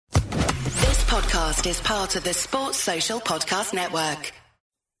podcast is part of the Sports Social Podcast Network.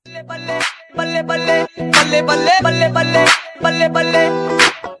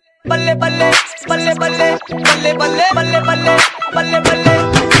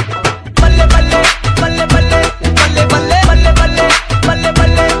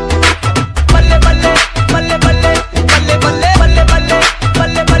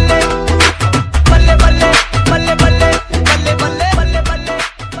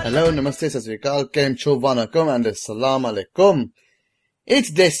 Hello, namaste, sat sri akal, kem cho, vanakkam, and assalamu alaikum. It's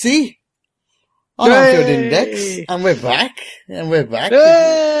Desi on Onfield Index, and we're back.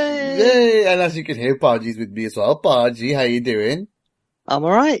 Yay! And as you can hear, Paji's with me as well. Paji, how you doing? I'm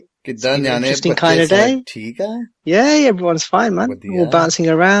alright. It's been an interesting kind of day. Yeah, everyone's fine, man. All bouncing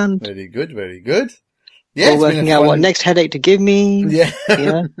around. Very good, very good. Yeah, all working out what next headache to give me. Yeah.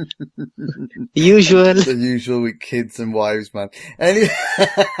 Yeah. The usual. The usual with kids and wives, man.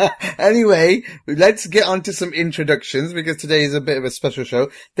 Anyway, let's get on to some introductions because today is a bit of a special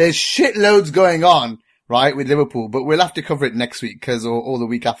show. There's shitloads going on, right, with Liverpool, but we'll have to cover it next week or the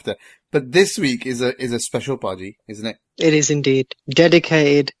week after. But this week is a special Paji, isn't it? It is indeed.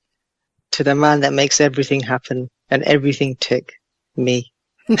 Dedicated to the man that makes everything happen and everything tick. Me.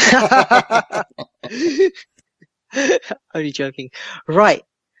 Only joking. Right.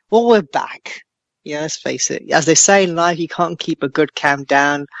 Well, we're back. Yeah, let's face it. As they say in life, you can't keep a good Cam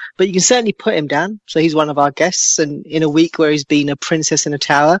down, but you can certainly put him down. So he's one of our guests, and in a week where he's been a princess in a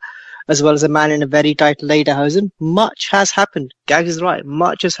tower, as well as a man in a very tight lederhosen, much has happened. Gags is right.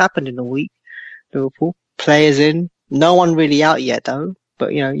 Much has happened in a week. Liverpool. Players in. No one really out yet, though.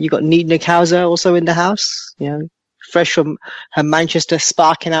 But, you got Nina Kauser also in the house, fresh from her Manchester,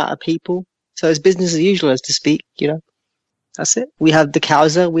 sparking out at people. So it's business as usual, as to speak, That's it. We have the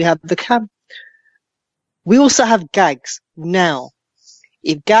Kauser, we have the Cam. We also have Gags. Now,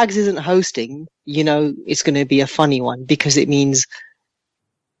 if Gags isn't hosting, it's going to be a funny one because it means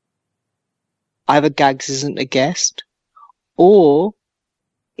either Gags isn't a guest or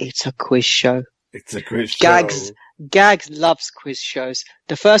it's a quiz show. It's a quiz show. Gags loves quiz shows.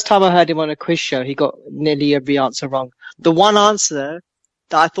 The first time I heard him on a quiz show, he got nearly every answer wrong. The one answer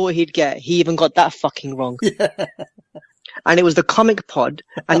that I thought he'd get, he even got that fucking wrong. Yeah. And it was the comic pod,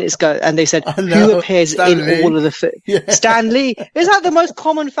 and and they said, who appears Stan in Lee. all of the Yeah. Stan Lee. Is that the most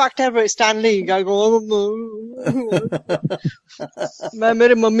common fact ever? It's Stan Lee. Going, मैं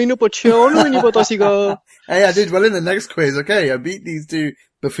मेरे mummy ने पूछा उन्होंने नहीं पता सीगा. Hey, I did well in the next quiz. Okay, I beat these two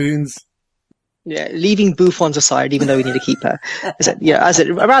buffoons. Yeah, leaving Buffons aside, even though we need to keep her.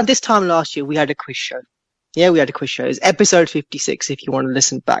 Around this time last year, we had a quiz show. Yeah, we had a quiz show. It's episode 56, if you want to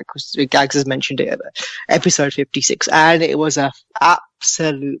listen back. Gags has mentioned it. Episode 56. And it was a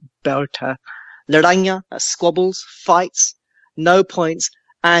absolute belter. Ladanya, squabbles, fights, no points,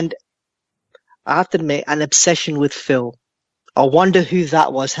 and I have to admit, an obsession with Phil. I wonder who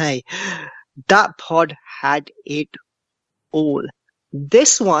that was, hey. That pod had it all.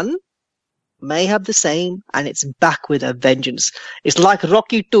 This one may have the same, and it's back with a vengeance. It's like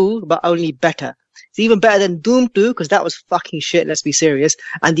Rocky 2, but only better. It's even better than Doom 2, because that was fucking shit, let's be serious.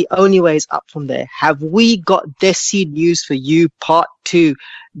 And the only way is up from there. Have we got Desi news for you, part 2?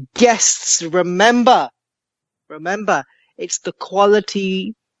 Guests, remember, it's the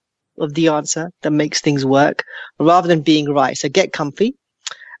quality of the answer that makes things work, rather than being right. So get comfy,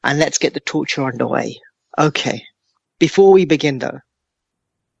 and let's get the torture underway. Okay. Before we begin, though,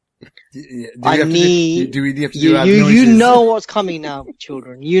 Do we have to do our you noises? know what's coming now,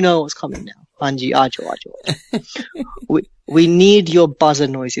 children. You know what's coming now. Anji, ajo. We need your buzzer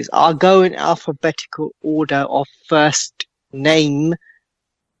noises. I'll go in alphabetical order of first name.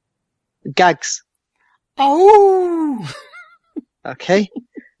 Gags. Oh! Okay.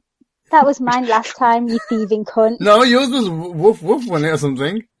 That was mine last time, you thieving cunt. No, yours was woof woof, wasn't it, or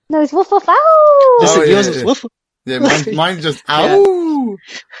something? No, it's woof woof ow! Listen, Oh, yours yeah, was yeah. woof. Yeah, mine's just ow!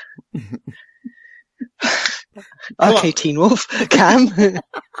 Okay, Teen Wolf. Cam.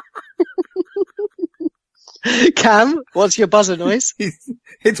 Cam, what's your buzzer noise?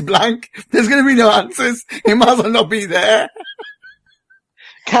 It's blank. There's going to be no answers. It might as well not be there.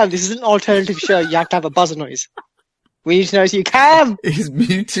 Cam, this is an alternative show. You have to have a buzzer noise. We need to know it's you. Cam! He's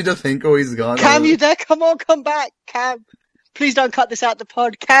muted, I think, or he's gone. Cam, you there? Come on, come back. Cam. Please don't cut this out the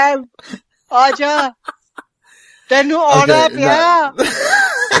pod. Cam. Aja. Then on up, yeah.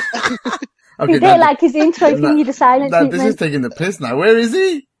 Okay, He did like his intro, he's giving you the silent this is treatment. taking the piss now. Where is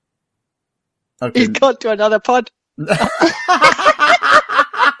he? Okay. He's gone to another pod. Fuck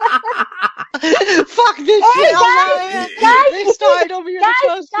this Hey shit. guys, They started over here in the guys,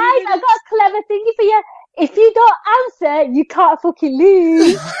 first I few got a clever thingy for you. If you don't answer, you can't fucking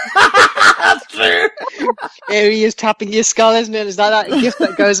lose. That's Here he is tapping your skull, isn't it? Is that gift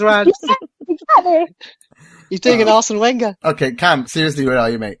that goes around? Yeah, exactly. He's doing an Arsene Wenger. Okay, Cam, seriously, where are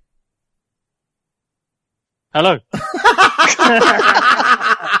you, mate? Hello.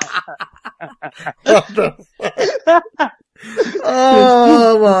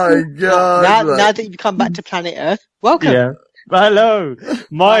 Oh my god. Now that you've come back to planet Earth, welcome. Yeah. Hello.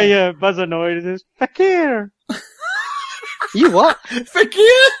 My buzzer noise is Fakir. You what?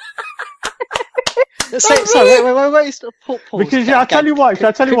 Fakir? Wait. Stop. Pause. Because I'll tell you why.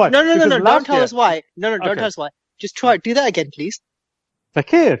 No. Because Don't last tell year- us why. No. Don't Okay. tell us why. Just try it. Do that again, please.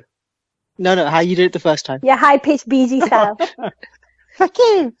 Fakir. No. How you did it the first time? Yeah, high pitched BG style.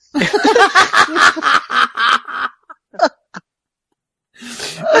 Fakir.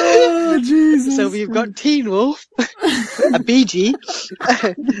 Oh, Jesus. So we've got Teen Wolf, a BG,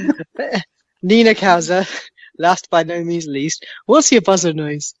 Nina Kauser, last by no means least. What's your buzzer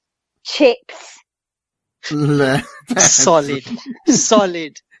noise? Chips. Solid.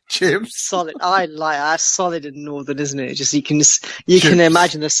 Chips. Solid. I like that. Solid and northern, isn't it? Just you can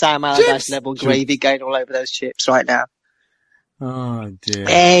imagine the Sam Allardyce Chips. level gravy going all over those chips right now. Oh dear.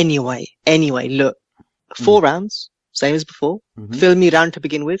 Anyway, look, 4 rounds, same as before. Mhm. Filmy round to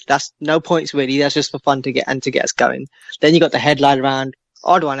begin with. That's no points really. That's just for fun to get us going. Then you got the headline round,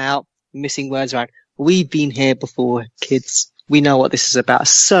 odd one out, missing words round. We've been here before, kids. We know what this is about.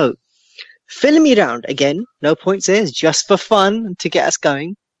 So, filmy round again. No points there. It's just for fun to get us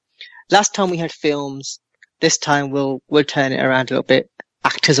going. Last time we had films. This time we'll turn it around a little bit.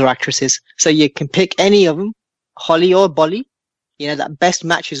 Actors or actresses. So you can pick any of them, Holly or Bolly. You know, that best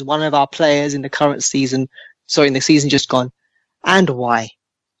matches one of our players in the current season. Sorry, in the season just gone. And why?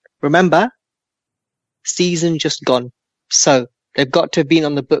 Remember, season just gone. So they've got to have been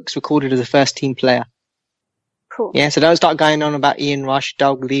on the books recorded as a first team player. Cool. Yeah, so don't start going on about Ian Rush,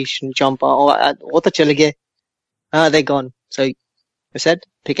 Dalglish and Jumper. What the chillige? They're gone. So I said,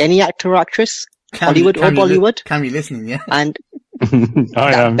 pick any actor or actress, Hollywood or Bollywood. Cam, you listening, yeah? And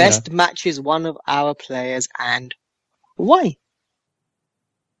I am. best matches one of our players and why?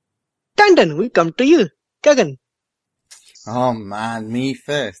 Dandan, we come to you. Gagan. Oh man, me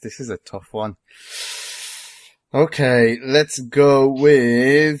first. This is a tough one. Okay, let's go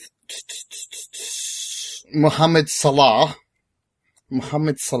with Mohamed Salah.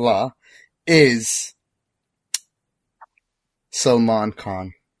 Mohamed Salah is Salman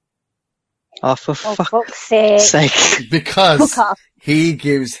Khan. Oh, for Oh, fuck's fuck's sake. sake. Because Fuck off. he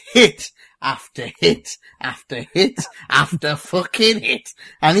gives hit after hit after hit after fucking hit.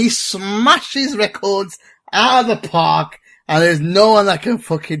 And he smashes records out of the park and there's no one that can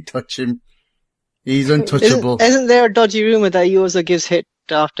fucking touch him. He's untouchable. Isn't there a dodgy rumor that he also gives hit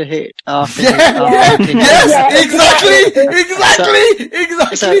after hit after hit Yeah, after hit? yes, Yeah. exactly.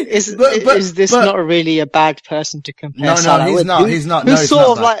 So is this but- not really a bad person to compare No, Salah he's with? not. He's not. No, Who's he's sort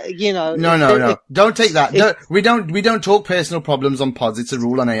not of that. like, you know. No. Don't take that. if- We don't talk personal problems on pods. It's a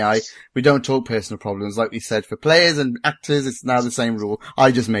rule on AI. We don't talk personal problems. Like we said, for players and actors, it's now the same rule. I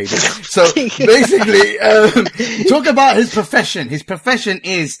just made it. So basically, talk about his profession. His profession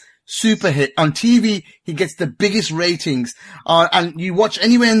is super hit. On TV, he gets the biggest ratings. And you watch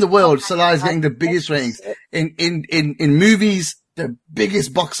anywhere in the world, Salah is getting the biggest ratings. In movies, the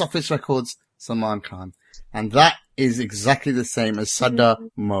biggest box office records, Salman Khan. And that is exactly the same as Sada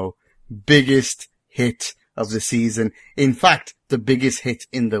Mo. Biggest hit of the season. In fact, the biggest hit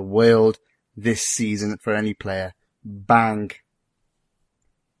in the world this season for any player. Bang.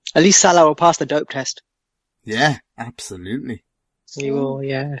 At least Salah will pass the dope test. Yeah, absolutely. He will,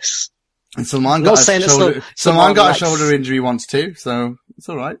 yes. And Salman Not got saying a it's shoulder, not- Salman got a likes- shoulder injury once too, so it's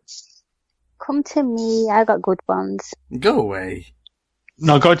alright. Come to me. I got good ones. Go away.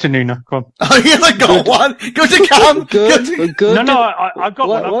 No, go to Nina. Go on. Oh, yes, I got one. Go to Cam. Good. No, I've got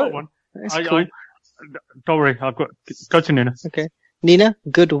one. I've What? got one. That's I, cool. I, don't worry. Go to Nina. Okay. Nina,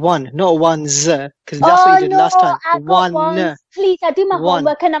 good one. Not one z, because that's what you did last time. I got One. ones. Please, I do my One.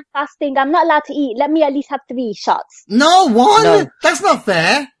 homework and I'm fasting. I'm not allowed to eat. Let me at least have 3 shots. No, one. No. That's not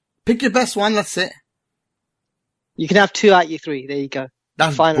fair. Pick your best one. That's it. You can have 2 out of your 3. There you go.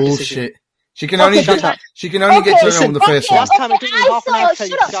 That's Final bullshit. decision. She can Okay, only shut up. she can only get to Okay, her on the first okay, one. Last time it took me half an hour to tell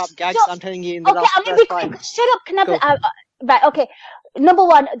you shut to up. stop, gags. Shut- I'm telling you in the Okay, last I'm gonna be first quick. 5. Shut up. Can I be, Go. right, okay. Number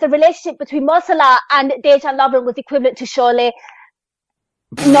 1, the relationship between Mo Salah and Dejan Lovren was equivalent to Sholay.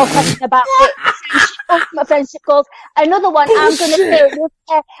 No question about it. Ultimate friendship goals. Another one, I'm going to say was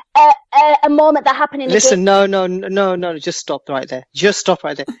a moment that happened in the Listen, no. Just stop right there. Just stop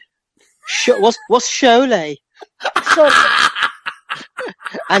right there. What's Sholay? game.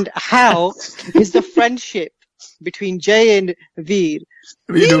 And how is the friendship between Jay and Veer?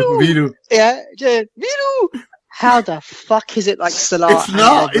 Viru. Yeah, Jay. Viru! How the fuck is it like Salah? It's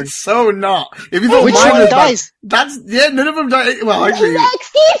not. It's so not. If you thought Which mine one was dies? That's none of them die. Well, actually,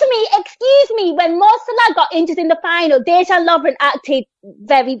 Excuse me. When Mo Salah got injured in the final, Dejan Lovren acted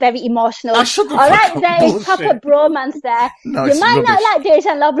very, very emotional. Ah, shut the All fuck right, up. there is Bullshit. proper bromance there. No, You it's might not rubbish. like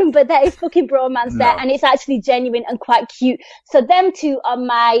Dejan Lovren, but there is fucking bromance there, and it's actually genuine and quite cute. So them two are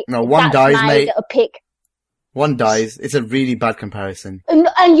my. No, one that's dies, my mate. little pick. One dies. It's a really bad comparison.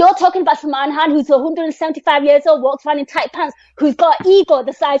 And you're talking about Salman Khan, who's 175 years old, walks around in tight pants, who's got ego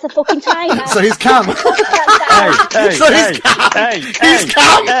the size of fucking China. So he's Cam. Hey, So he's Cam. He's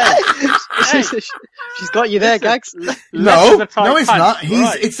Cam. She's got you there, Gags. No, it's not.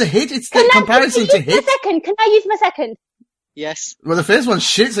 It's a hit. It's the comparison to hit. Can I use my second? Yes. Well, the first one's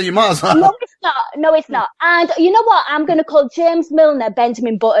shit, so you might as well. No, it's not. And you know what? I'm going to call James Milner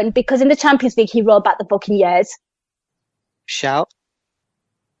Benjamin Button because in the Champions League he rolled back the fucking years. Shout.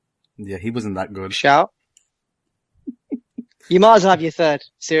 Yeah, he wasn't that good. Shout. You might as well have your third,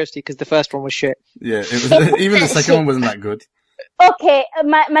 seriously, because the first one was shit. Yeah, it was, even the second one wasn't that good. Okay,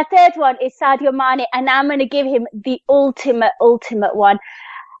 my third one is Sadio Mane, and I'm going to give him the ultimate one.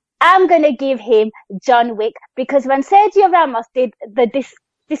 I'm going to give him John Wick because when Sergio Ramos did the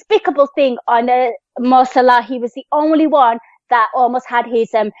despicable thing on Mo Salah, he was the only one that almost had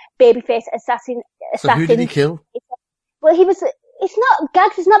his babyface assassin. So who did he kill? Well, it's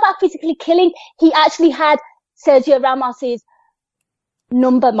not about physically killing. He actually had Sergio Ramos's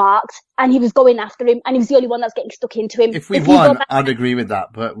number marked and he was going after him and he was the only one that's getting stuck into him. If we won, I'd agree with that,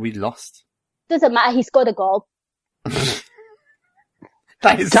 but we lost. Doesn't matter, he scored a goal.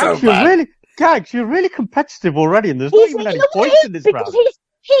 That is so bad. Gags, you're really competitive already, and there's not even any points in this round. Because his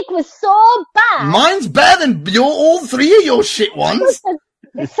pick was so bad. Mine's better than all three of your shit ones.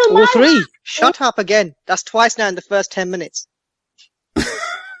 All three. Shut up again. That's twice now in the first 10 minutes. The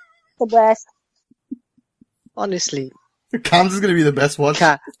worst. Honestly. Cam's is going to be the best one.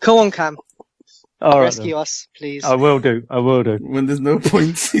 Come on, Cam. All right, Rescue us, please. I will do. When there's no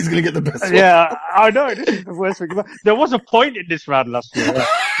points, he's going to get the best one. Yeah, I know. This is the worst thing. There was a point in this round last year,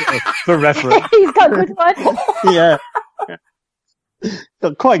 for reference. He's got a good one. Yeah.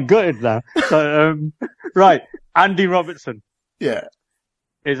 Got quite gutted now. So, right. Andy Robertson. Yeah.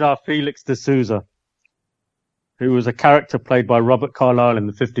 Is our Felix de Souza, who was a character played by Robert Carlyle in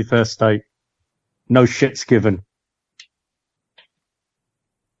the 51st State. No shits given.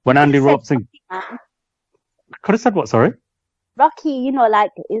 When Andy Robertson... Could have said what, sorry? Rocky,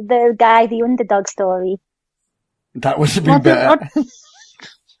 like the guy, the underdog story. That would have been better.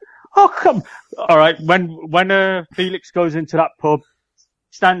 Oh, come. All right. When Felix goes into that pub,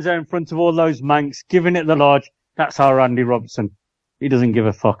 stands there in front of all those Manx, giving it the large, that's our Andy Robertson. He doesn't give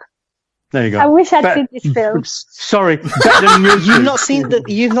a fuck. There you go. I wish I'd seen this film. Sorry. Better than You've not seen the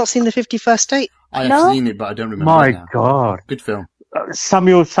 51st State? I have seen it, but I don't remember My it now. God. Good film.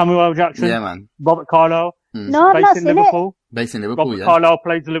 Samuel L. Jackson. Yeah, man. Robert Carlyle. No, I've not Based in seen Liverpool. Based in Liverpool, Robert yeah. Carlyle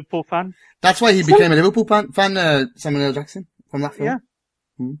plays a Liverpool fan. That's why he became a Liverpool fan, Samuel L. Jackson, from that film.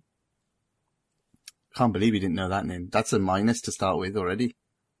 Yeah. Can't believe you didn't know that name. That's a minus to start with already.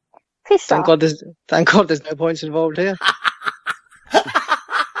 Thank God there's no points involved here.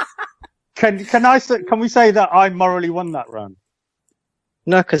 Can we say that I morally won that round?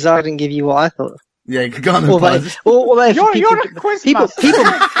 No, because I didn't give you what I thought. Yeah, you go on You're a quiz master.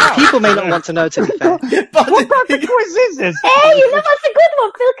 People may not want to know, to be fair. What type of quiz is this? Hey, what's a good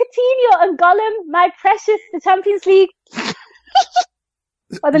one? Phil Coutinho and Gollum, my precious, the Champions League.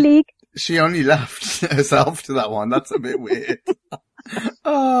 Or the league. She only left herself to that one. That's a bit weird.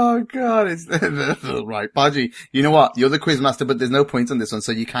 Oh, God. It's right. Baji, you know what? You're the quiz master, but there's no points on this one,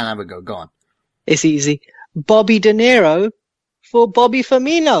 so you can have a go. Go on. It's easy. Bobby De Niro for Bobby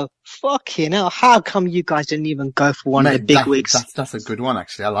Firmino. Fucking hell. How come you guys didn't even go for one of the big wigs? That's a good one,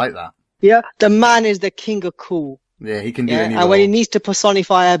 actually. I like that. Yeah. The man is the king of cool. Yeah, he can do any role. And when he needs to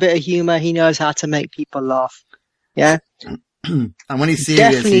personify a bit of humor, he knows how to make people laugh. Yeah. And when he's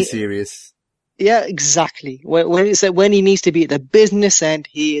serious, he's serious. Yeah, exactly. When he needs to be at the business end,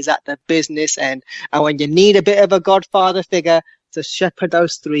 he is at the business end. And when you need a bit of a godfather figure to shepherd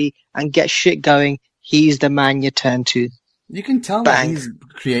those three and get shit going, he's the man you turn to. You can tell that he's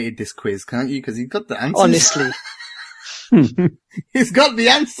created this quiz, can't you? Because he's got the answers. Honestly. He's got the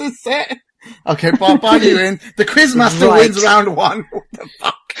answers set. Okay, Bob, you in. The quizmaster wins round one. What the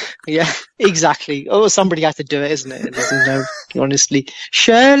fuck? Yeah, exactly. Oh, somebody has to do it, isn't it? It doesn't know, honestly.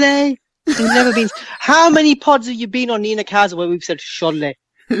 Shirley, you've never been. How many pods have you been on Nina Kaza where we've said Shirley?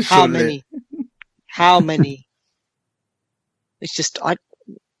 How many? How many? It's just, I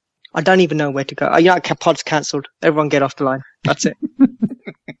don't even know where to go. Pod's cancelled. Everyone get off the line. That's it.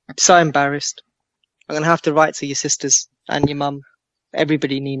 So embarrassed. I'm going to have to write to your sisters and your mum.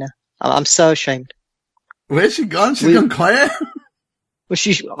 Everybody, Nina. I'm so ashamed. Where's she gone? She's gone quiet?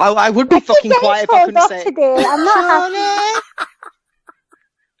 Well, I would be fucking quiet if I couldn't say it. Today. I'm not happy.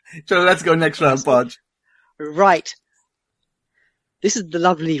 So let's go next round, Podge. Right. This is the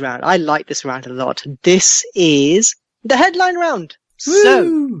lovely round. I like this round a lot. This is the headline round. So,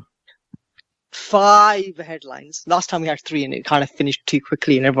 Woo! 5 headlines. Last time we had 3 and it kind of finished too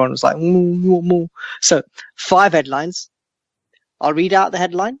quickly and everyone was like, more. So, 5 headlines. I'll read out the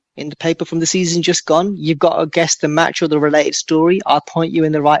headline in the paper from the season just gone. You've got to guess the match or the related story. I'll point you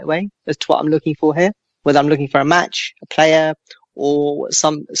in the right way as to what I'm looking for here. Whether I'm looking for a match, a player, or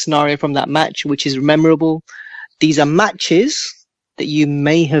some scenario from that match which is memorable. These are matches that you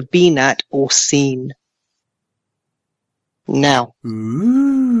may have been at or seen. Now.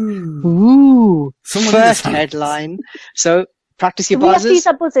 Ooh. First headline. So, practice your buzzers. We have to use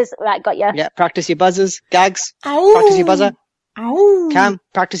our buzzers. Right, got you. Yeah, practice your buzzers. Gags. Ow. Practice your buzzer. Ow. Cam,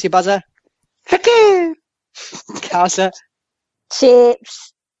 practice your buzzer. Fikir. Kausa.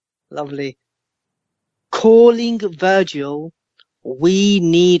 Chips. Lovely. Calling Virgil. We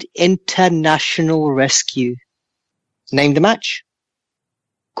need international rescue. Name the match.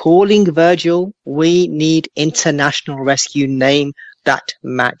 Calling Virgil. We need international rescue. Name that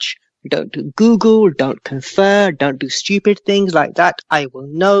match. Don't do Google. Don't confer. Don't do stupid things like that. I will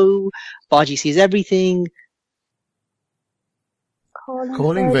know. Baji sees everything.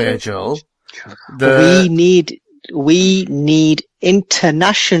 Calling Virgil. We need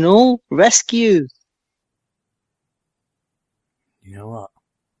international rescue. You know what?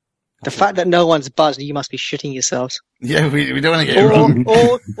 The fact that no one's buzzed, you must be shitting yourselves. Yeah, we don't want to get it wrong.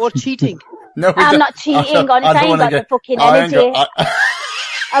 Or cheating. No, we I'm don't. not cheating, honestly. I ain't got the fucking energy.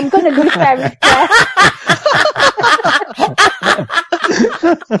 I'm going to lose very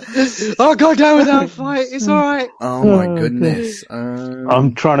Oh, go down with that fight. It's alright. Oh my goodness.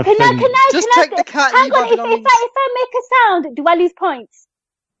 I'm trying to think. Can Just I, take the cat. hang on, if I make a sound, do I lose points?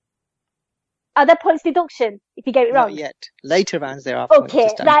 Are there points deduction if you get it wrong? Not yet. Later rounds there are points. Okay,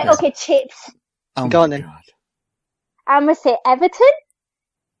 Just right, don't okay, chips. Oh Go my on then. God. I'm going to say Everton.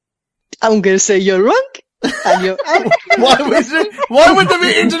 I'm going to say you're wrong. And you're out. Why would there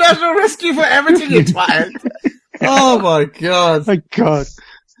be international rescue for Everton, you twat? Oh my God. Oh God.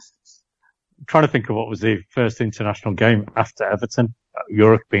 I'm trying to think of what was the first international game after Everton.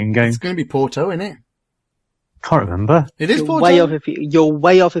 European game. It's going to be Porto, isn't it? Can't remember. It is You're Porto. you're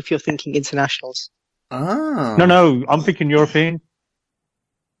way off if you're thinking internationals. Ah. No, I'm thinking European.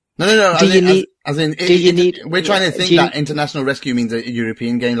 No. We're trying to think you- that international rescue means a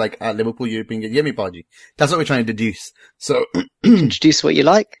European game, like Liverpool European game. You get me, Podgy? That's what we're trying to deduce. So, Introduce what you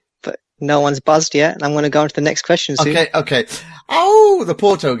like, but no one's buzzed yet, and I'm going to go on to the next question soon. okay. Oh, the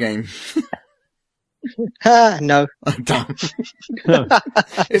Porto game. No. Damn.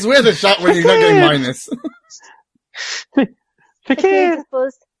 It's worth a shot when you're not getting minus. Fikir.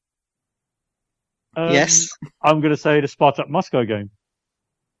 Buzzed. Yes. I'm going to say the Spartak Moscow game.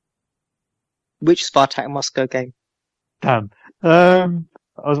 Which Spartak Moscow game? Damn. I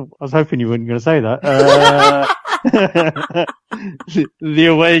was hoping you weren't going to say that. The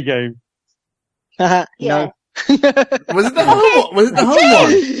away game. No. Was it the home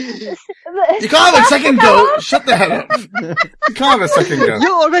one? You can't have a second go. Shut the hell up. You can't have a second go.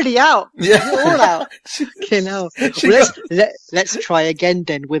 You're already out. Yeah. You're all out. Okay, no. Let's try again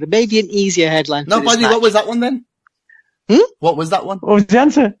then with maybe an easier headline. No, for this Podgy, match. what was that one then? What was that one? What was the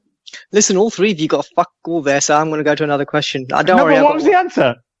answer? Listen, all three of you got fuck all there, so I'm going to go to another question. Don't No, worry. but what was the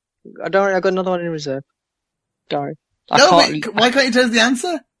answer? Don't worry, I've got another one in reserve. Don't worry. Why can't you tell us the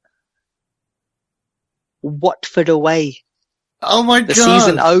answer? Watford away. Oh my The God.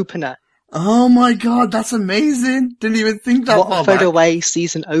 season opener. Oh my God, that's amazing. Didn't even think that far Watford back. away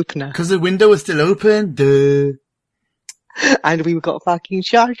season opener. Because the window was still open. Duh. And we got fucking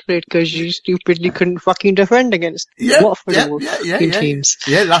charged for it because you stupidly couldn't fucking defend against Watford teams.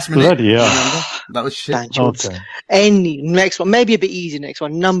 Yeah, last minute. Bloody hell. Remember? That was shit. Banjos. Okay. Next one, maybe a bit easier next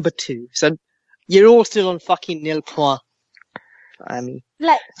one. Number 2. So you're all still on fucking nil point. I mean,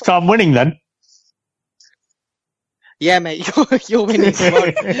 So I'm winning then. yeah, mate, you're winning.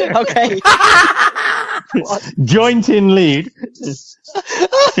 Okay. Joint in lead.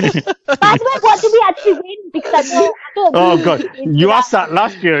 By the way, what did we actually win? Because I don't Oh God. You asked that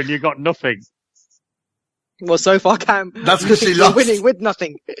last year and you got nothing. Well, so far, Cam. That's because she you're lost. winning with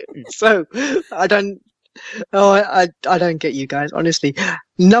nothing. So I don't get you guys, honestly.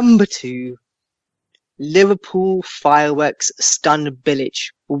 Number 2, Liverpool fireworks stun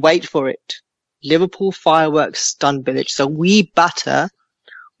village. Wait for it. Liverpool fireworks stun village. So we batter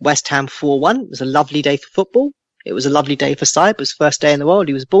West Ham 4-1. It was a lovely day for football. It was a lovely day for Saib. It was the first day in the world.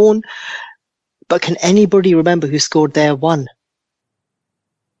 He was born. But can anybody remember who scored their 1?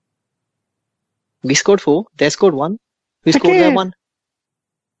 We scored 4. They scored 1. Who scored their 1?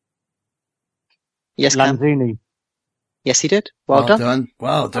 Yes, Cam. Lanzini. Yes, he did. Well done.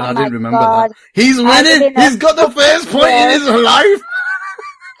 Well done. Oh I my didn't remember God. that. He's winning. He's got the first point in his life.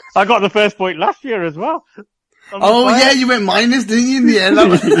 I got the first point last year as well. Oh yeah, you went minus, didn't you, in the end?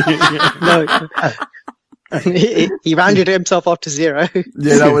 No. he rounded himself off to 0.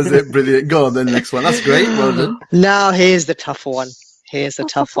 Yeah, that was it. Brilliant. Go on, then next one. That's great. Well done. Now here's the tough one.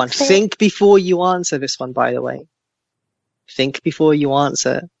 Think before you answer this one, by the way. Think before you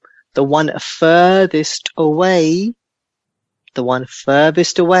answer. The one furthest away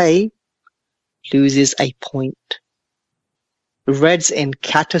loses a point. Reds in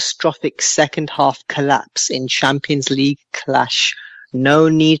catastrophic second half collapse in Champions League clash. No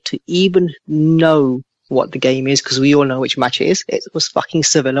need to even know what the game is because we all know which match it is. It was fucking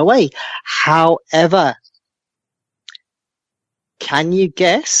Seville away. However, can you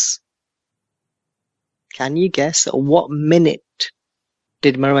guess at what minute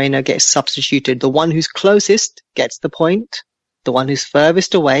did Moreno get substituted? The one who's closest gets the point. The one who's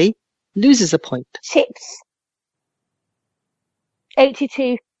furthest away loses a point. Chips.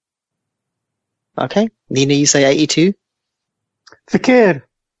 82. Okay. Nina, you say 82. Fakir.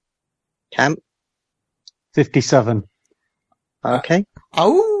 Cam. 57. Okay.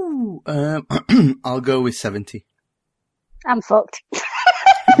 I'll go with 70. I'm fucked.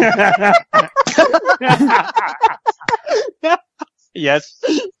 Yes.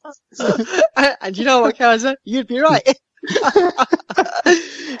 And you know what, Kaz? You'd be right.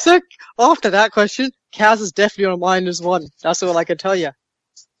 So, after that question, Kaz is definitely on -1. That's all I can tell you.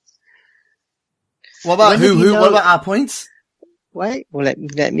 What about who? What about our points? Wait, well,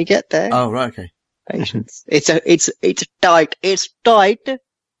 let me get there. Oh, right, okay. Patience. It's tight. It's tight.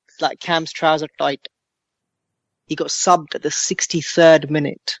 Like Cam's trouser tight. He got subbed at the 63rd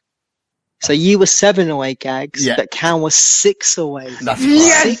minute. So you were 7 away, Gags, but Cam was 6 away. That's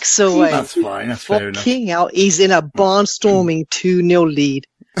fine. 6 away. That's fine. That's fair enough. Fucking hell, he's in a barnstorming 2-0 lead.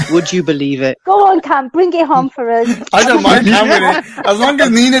 Would you believe it? Go on, Cam. Bring it home for us. I don't mind Cam winning. As long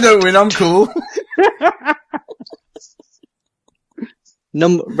as Nina don't win, I'm cool.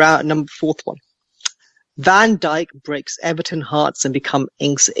 Number 4th one. Van Dijk breaks Everton hearts and become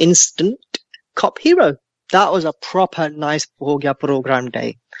instant cop hero. That was a proper nice ho gaya program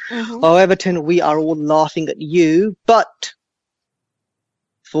day. Mm-hmm. Oh, Everton, we are all laughing at you, but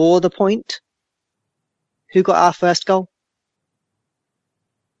for the point, who got our first goal?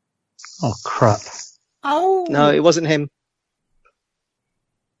 Oh, crap. Oh. No, it wasn't him.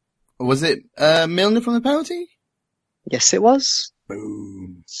 Was it Milner from the penalty? Yes, it was.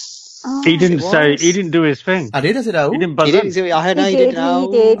 Boom. Oh, He didn't do his thing. I did, I said, oh. He didn't buzz He in. didn't. I heard He no, he did, didn't.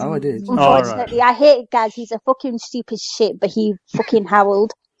 No. he did. Oh, I did. Unfortunately, I hate Gaz. He's a fucking stupid shit, but he fucking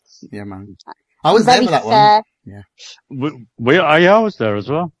howled. Yeah, man. I was there Very for that fair. one. Yeah. I was there as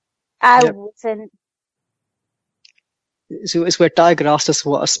well. I Yep. wasn't. So it's where Tiger asked us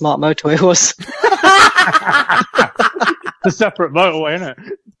what a smart motorway was. The separate motorway, isn't it?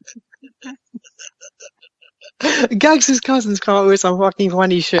 Gags' cousins come up with some fucking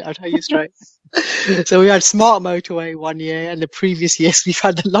funny shit, I'll tell you straight. So we had smart motorway one year, and the previous years we've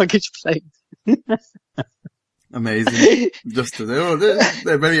had the luggage plane. Amazing.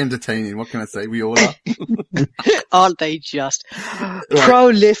 They're very entertaining. What can I say? We all are. Aren't they just? Right.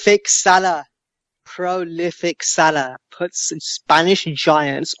 Prolific Salah puts Spanish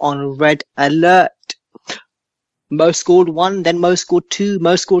giants on red alert. Most scored 1, then most scored 2,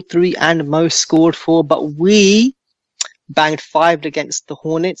 most scored 3, and most scored 4. But we banged 5 against the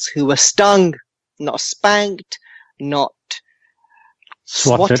Hornets, who were stung, not spanked, not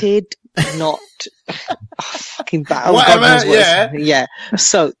swatted, not fucking bad. Oh, God knows what yeah.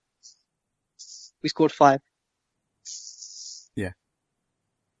 So we scored 5. Yeah.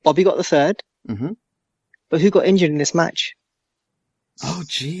 Bobby got the 3rd. Mm-hmm. But who got injured in this match? Oh,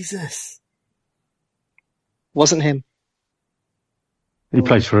 Jesus. Wasn't him. He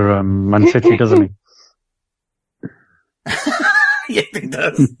plays for Man City, doesn't he? Yes, he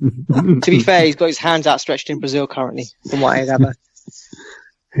does. To be fair, he's got his hands outstretched in Brazil currently, from what I gather.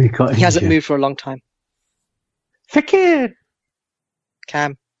 He hasn't moved for a long time. Fakir.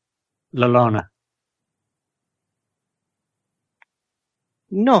 Cam. Lallana.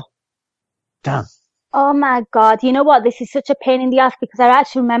 No. Damn. Oh my God. You know what? This is such a pain in the ass because I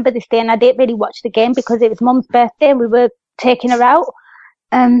actually remember this day and I didn't really watch the game because it was Mum's birthday and we were taking her out.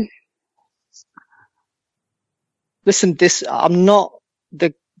 Listen, I'm not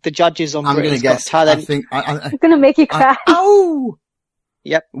the the judges on I'm going to Britain's Got guess. Talent. I think. I'm gonna make you cry. Oh!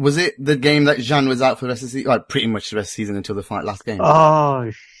 Yep. Was it the game that Jean was out for the rest of the season? Like, pretty much the rest of the season until the last game.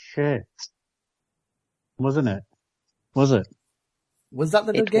 Oh, shit. Wasn't it? Was it? Was that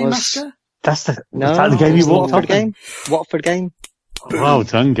the It Game was- Master? That's the, No, was that the game it's you the walked Watford off game. Watford game. in? Well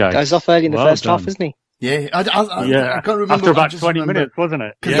done, guys. Goes off early in the Well first done. half, isn't he? Yeah, I can't remember. After I about just 20 remember- minutes, wasn't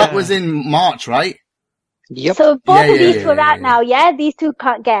it? Because that was in March, right? Yep. So both Yeah, of yeah, these yeah, were yeah, out yeah. now, yeah? These two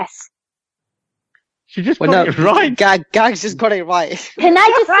can't guess. She just Well, got no, it right. Gags just got it right. Can I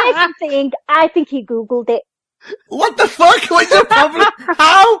just say something? I think he Googled it. What the fuck? What's your problem?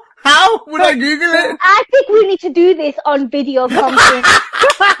 How would I Google it? I think we need to do this on video conference.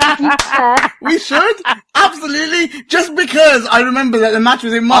 We should. Absolutely. Just because I remember that the match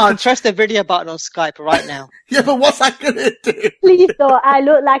was in I can March. press the video button on Skype right now. Yeah, but what's that gonna do? Please don't. I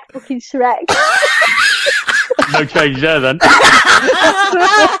look like fucking Shrek. No change there then.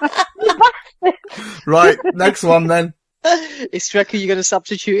 Right, next one then. Is Shrek who you're going to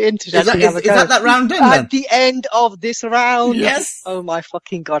substitute in to Is that, actually have a go? that round done At then? the end of this round. Yes. Oh my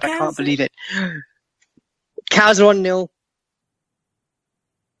fucking god, I can't believe it. Cows are 1-0.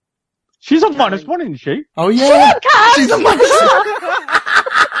 She's on -1, isn't she? Oh yeah. She's a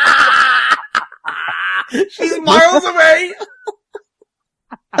She's miles away.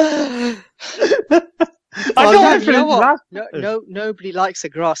 I Oh, don't yeah, want to you know finish what? last. Nobody likes the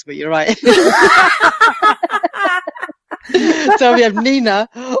grass, but you're right. So we have Nina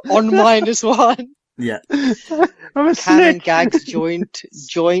on -1. Yeah. I'm a Cam and snake. Gags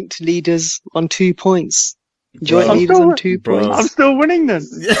joint leaders on 2 points. Joint Bro. leaders on 2 Bro. points. I'm still winning then.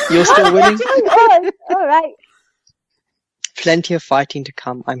 You're still winning. All right. Plenty of fighting to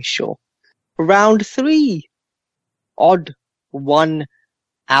come, I'm sure. Round 3. Odd one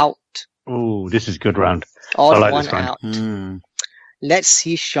out. Oh, this is a good round. Odd I like one this round. out. Hmm. Let's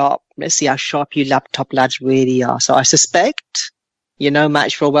see how sharp you laptop lads really are. So I suspect,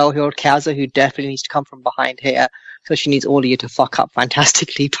 match for a well-heeled Kaiser who definitely needs to come from behind here. So she needs all of you to fuck up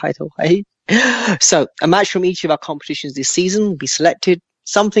fantastically, by the way. So a match from each of our competitions this season will be selected.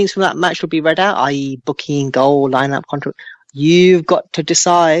 Some things from that match will be read out, i.e. booking, goal, lineup, contract. You've got to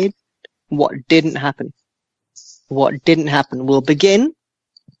decide what didn't happen. What didn't happen. We'll begin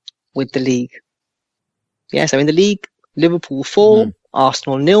with the league. Yeah, so in the league, Liverpool 4,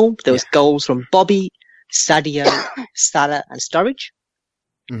 Arsenal 0. There was goals from Bobby, Sadio, Salah and Sturridge.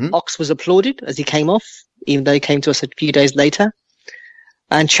 Mhm. Ox was applauded as he came off, even though he came to us a few days later.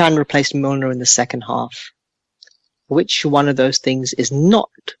 And Chan replaced Milner in the second half. Which one of those things is not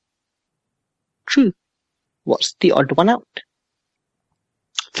true? What's the odd one out?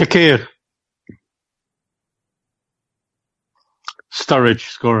 Fakir. Sturridge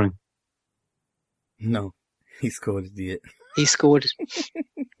scoring. No. He scored, idiot. He scored.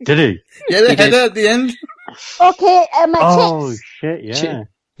 Did he? Yeah, the He did. header at the end. Okay, my Oh, chips. shit, yeah.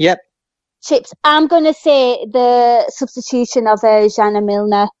 Yep. Chips. I'm going to say the substitution of Jana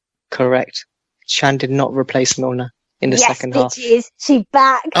Milner. Correct. Chan did not replace Milner in the second half. bitches. She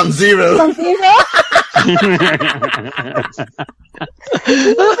back. On 0. On 0.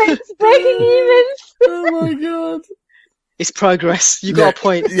 Evens, breaking evens. Oh my god. It's progress. You got a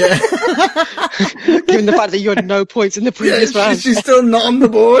point. Yeah. Given the fact that you had no points in the previous round. She's still not on the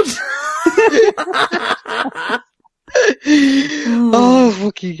board. Oh,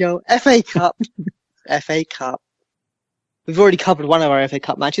 fucking go. FA Cup. FA Cup. We've already covered one of our FA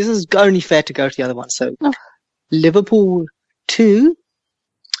Cup matches. It's only fair to go to the other one. So, Liverpool 2,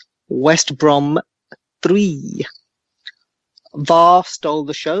 West Brom 3. VAR stole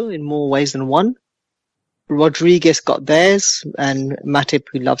the show in more ways than one. Rodriguez got theirs, and Matip,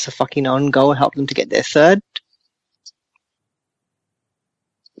 who loves a fucking own goal, helped them to get their third.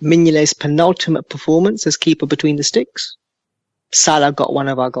 Mignolet's penultimate performance as keeper between the sticks. Salah got one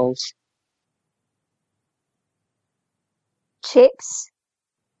of our goals. Chips.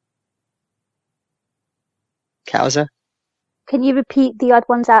 Kauser? Can you repeat the odd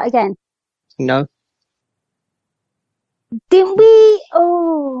ones out again? No. Didn't we?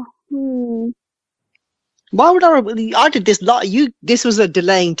 Oh. Why would I did this this was a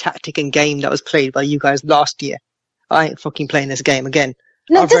delaying tactic and game that was played by you guys last year. I ain't fucking playing this game again.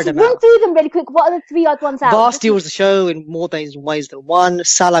 No, I've just read them run out. through them really quick. What are the 3 odd ones out? VAR steals the show in more ways than one.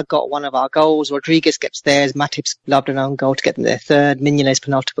 Salah got one of our goals. Rodriguez gets theirs. Matip's loved an own goal to get them their third. Mignolet's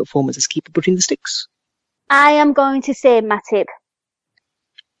penultimate performance as keeper between the sticks. I am going to say Matip.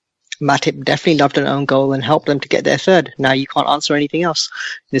 Matip definitely loved an own goal and helped them to get their third. Now you can't answer anything else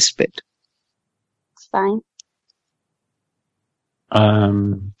in this bit. It's fine.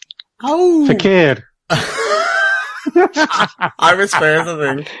 Oh. Fakir. I was first,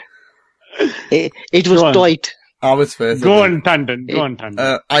 I think. It was Go on. Dwight. I was first. Go on, Tandon. Go on,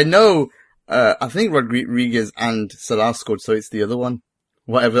 Tandon. I know, I think Rodriguez and Salah scored, so it's the other one.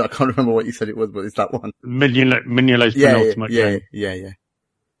 Whatever, I can't remember what you said it was, but it's that one. Mignolet's penultimate game. Yeah.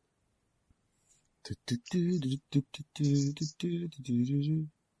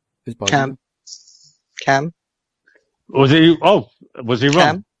 It's Bobby. Cam. Was he wrong?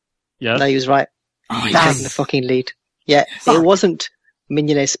 Cam. Yes. No, he was right. Oh, He's yes. taking the fucking lead. Yeah, Fuck. it wasn't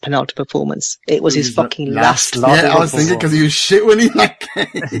Mignolet's penalty performance. It was his It was fucking last- last Yeah, I was thinking because he was shit when he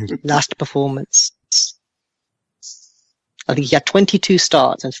last performance. I think he had 22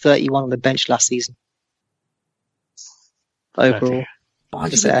 starts and 31 on the bench last season. Overall.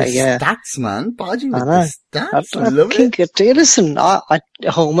 Baji with So, the yeah. stats, man. Baji I with know. the stats. I I love think it. listen, I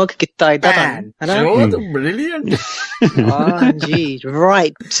homework kitta idda Man, I know. Jordan, brilliant. Oh, gee,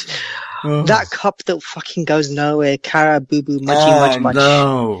 right. Oh. That cup that fucking goes nowhere. Cara boo boo mudgy much.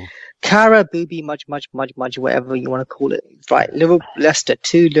 No. Cara booby mudge, whatever you want to call it. Right, Leicester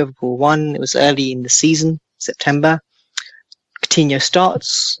 2, Liverpool 1. It was early in the season, September. Coutinho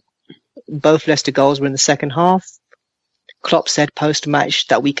starts. Both Leicester goals were in the second half. Klopp said post-match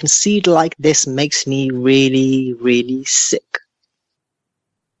that we concede like this makes me really, really sick.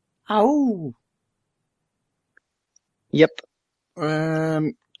 Ow. Yep,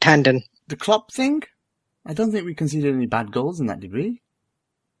 The Tandon. Klopp thing? I don't think we conceded any bad goals in that, did we?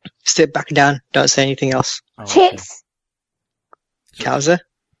 Sit back down. Don't say anything else. Oh, okay. Chips. Kauser.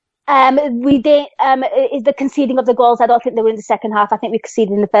 We did. Is the conceding of the goals? I don't think they were in the second half. I think we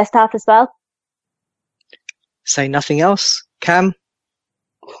conceded in the first half as well. Say nothing else. Cam.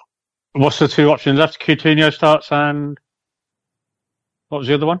 What's the two options left? Coutinho starts and what was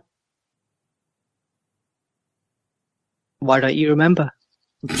the other one? Why don't you remember?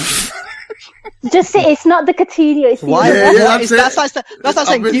 Just say it's not the Coutinho. It's the Why? other Yeah, one. yeah, That's that's why I'm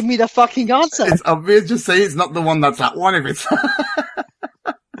saying, obvious. give me the fucking answer. It's obvious, just say it's not the one that's that one if it's...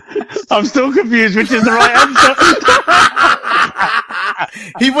 I'm still confused which is the right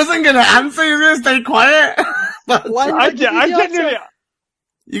answer. He wasn't gonna answer, he was gonna stay quiet. But Why I not give me the genuinely, answer?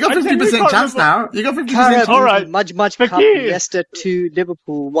 you got I 50% genuinely chance can't now. You got 50% Cara chance. All right. Much Fuck Cup, you. Leicester 2,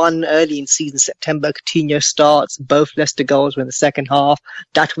 Liverpool 1 early in season September. Coutinho starts. Both Leicester goals were in the second half.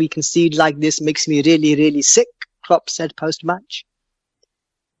 That we concede like this makes me really, really sick, Klopp said post-match.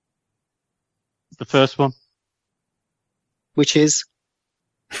 the first one. Which is...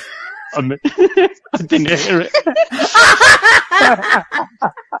 I didn't hear it.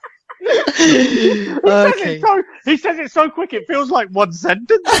 Okay. He says it so quick, it feels like one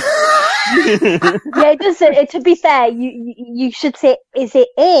sentence. Yeah, it does. To be fair, you should say, is it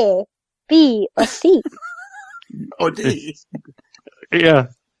A, B, or C? Oh, D. Yeah,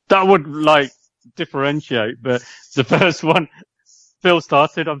 that would like differentiate, but the first one, Phil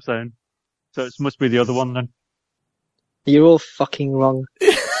started, I'm saying. So it must be the other one then. You're all fucking wrong.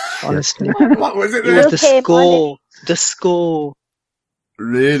 Honestly. What was it It then? was the Okay, score. The score.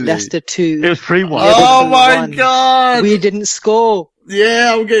 Really? Leicester 2. It was 3-1. Oh my Liverpool 1. god! We didn't score.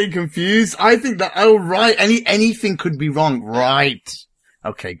 Yeah, I'm getting confused. I think that, oh right, anything could be wrong. Right.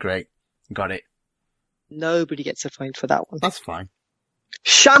 Okay, great. Got it. Nobody gets a point for that one. That's fine.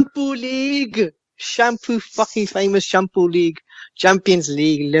 Shampoo League. Shampoo fucking famous Shampoo League. Champions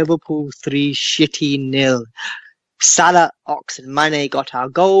League. Liverpool 3, Shitty 0. Salah, Ox and Mane got our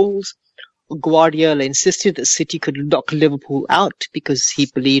goals. Guardiola insisted that City could knock Liverpool out because he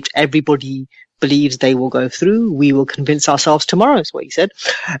believed everybody believes they will go through. We will convince ourselves tomorrow, is what he said.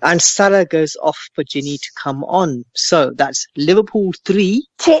 And Salah goes off for Ginny to come on. So that's Liverpool 3,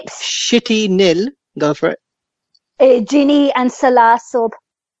 Chips. Shitty 0. Go for it. Ginny and Salah sub.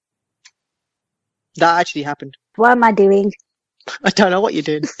 That actually happened. What am I doing? I don't know what you're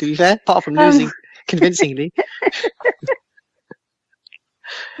doing, to be fair, apart from losing convincingly.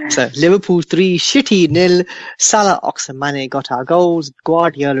 So, Liverpool 3, Shitty 0. Salah, Ox and Mane got our goals.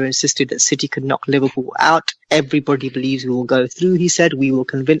 Guardiola insisted that City could knock Liverpool out. Everybody believes we will go through, he said. We will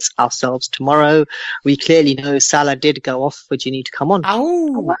convince ourselves tomorrow. We clearly know Salah did go off for Ginny to come on.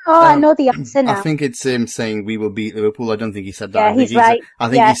 Ow! Oh, I know the answer now. I think it's him saying we will beat Liverpool. I don't think he said that. Yeah, I think he's he said- right. I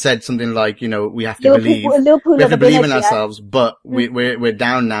think Yeah. he said something like, we have to believe. Liverpool We have to are the believe in winners, yeah. ourselves, but we're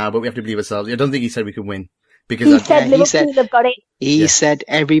down now, but we have to believe ourselves. I don't think he said we could win. He Because said he Liverpool said- have got it. He Yeah. said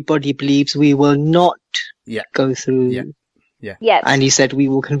everybody believes we will not Yeah. go through. Yeah. Yeah. And he said we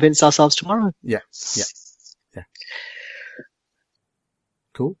will convince ourselves tomorrow. yeah.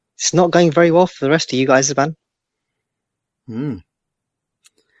 Cool. It's not going very well for the rest of you guys, man.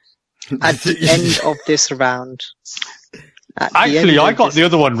 At the end of this round. Actually, I got the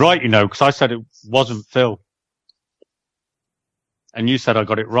other one right, because I said it wasn't Phil. And you said I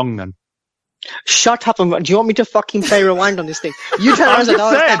got it wrong then. Shut up! Do you want me to fucking play rewind on this thing? You tell us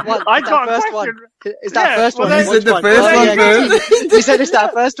that one. I Is that got a first one? question. Is that first one? You said the Which first one first. You said it's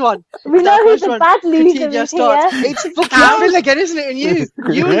that first one. We It's know that who's first the one. bad loser Coutinho is starts. here. It's fucking Phil again, isn't it? And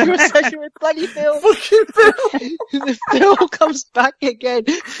you and your session with bloody Phil. Fucking Phil. Phil comes back again.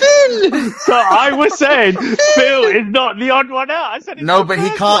 Phil. So I was saying Phil is not the odd one out. I said it's No, the but he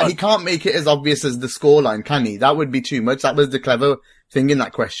first can't. one. He can't make it as obvious as the scoreline, can he? That would be too much. That was the clever thing in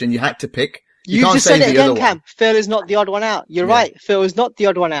that question. You had to pick. You can't just say said it the again, other Cam. one. Phil is not the odd one out. You're Yeah. right. Phil is not the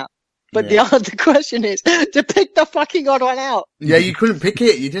odd one out. But Yeah. the question is to pick the fucking odd one out. Yeah, you couldn't pick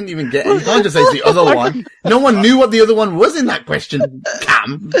it. You didn't even get it. You can't just say it's the other one. No one knew what the other one was in that question,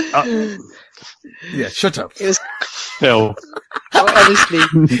 Cam. Yeah, shut up. It was Phil.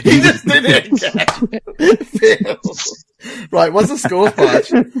 honestly. He just did it again. Phil. Right, what's the score,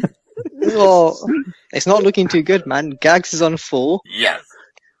 Podge? Oh, it's not looking too good, man. Gags is on 4. Yes.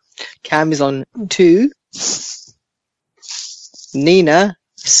 Cam is on 2. Nina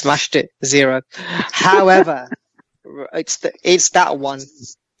smashed it 0. However, it's that one.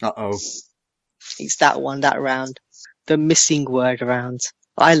 Uh-oh. It's that one, that round. The missing word round.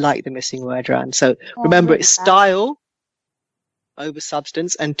 I like the missing word round. So remember, it's style over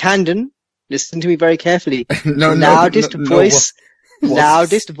substance, and Tandon, listen to me very carefully. No, Loudest no, voice. what-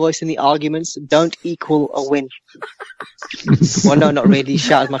 Loudest voice in the arguments don't equal a win. Well, no, not really.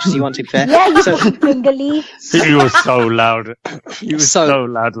 Shout as much as you want to be fair. Yeah, you So, fucking fingerly. He was so loud. He was So- so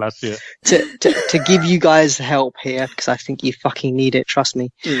loud last year. to give you guys help here, because I think you fucking need it, trust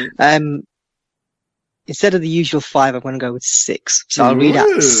me. Instead of the usual 5, I'm going to go with 6. So I'll read out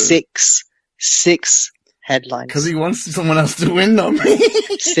Ooh. six headlines. Because he wants someone else to win, not me.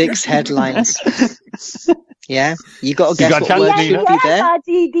 6 headlines. Yeah? You got to guess got what chance, word Nina. should be there.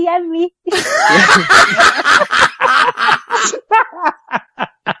 Party, DM me.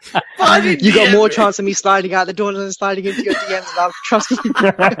 You got more chance of me sliding out the door than sliding into your DMs, love. Trust me.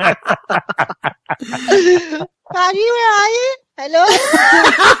 Paddy, where are you? Hello?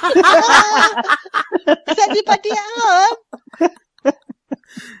 Is anybody at home?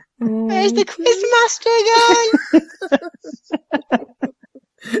 Where's the quizmaster guy?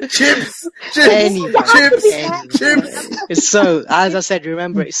 Chips! Anyway. Chips! So, as I said,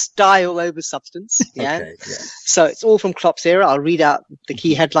 remember, it's style over substance. Yeah. Okay, yeah. So it's all from Klopp's era. I'll read out the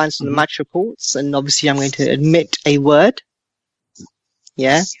key headlines from the match reports, and obviously I'm going to admit a word.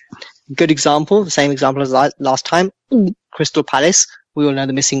 Yeah. Good example, the same example as last time. Crystal Palace. We all know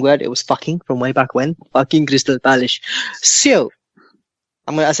the missing word. It was fucking from way back when. Fucking Crystal Palace. So,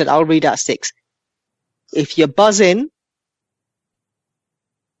 I said I'll read out 6. If you buzz in,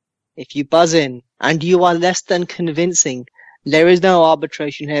 and you are less than convincing, there is no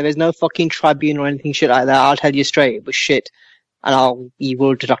arbitration here. There's no fucking tribunal or anything shit like that. I'll tell you straight, it was shit. And you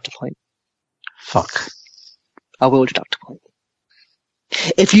will deduct a point. Fuck. I will deduct a point.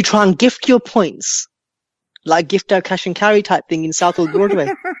 If you try and gift your points, like gift our cash and carry type thing in Southall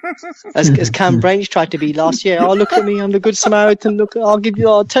Broadway, as Cam Branch tried to be last year. Oh, look at me, I'm the good Samaritan. Look,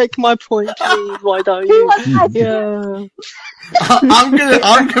 I'll take my point, please. Why don't Who you? was that? Yeah.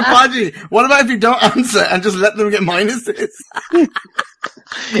 I'm Kapaji. What about if you don't answer and just let them get minuses?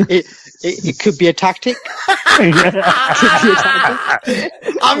 It could be a tactic.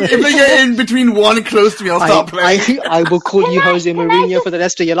 If they get in between one and close to me, I'll stop playing. I will call you Jose Mourinho for the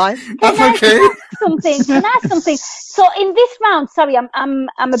rest of your life. That's Can okay. I ask something? Can I ask something? So in this round, sorry, I'm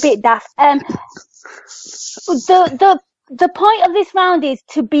a bit daft. The point of this round is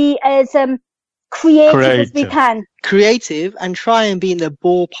to be as creative as we can. Creative and try and be in the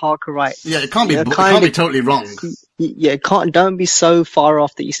ballpark right. Yeah, it can't be. Yeah, It can't be totally wrong. Yeah, don't be so far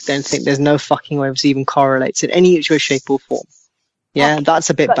off that you then think there's no fucking way this even correlates in any way, shape or form. Yeah, Okay. that's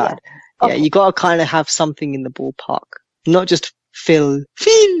a bit Got ya. bad. Yeah, Okay. you gotta kind of have something in the ballpark. Not just Phil,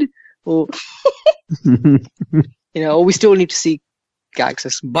 or, or we still need to see gags.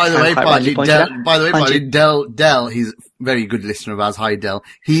 As By the Cam way, quite rightly Paddy, pointed out. Paddy, Del, he's a very good listener of ours. Hi, Del.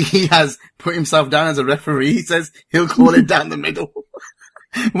 He has put himself down as a referee. He says he'll call it down the middle.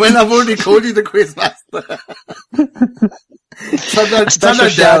 When I've already called you the quizmaster. A special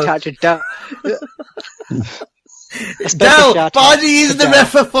shout out to Del. Del, Paddy is the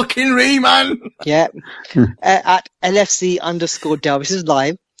referee, man. Yeah. At LFC_Del. This is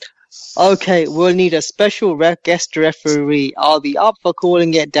live. Okay, we'll need a special guest referee. I'll be up for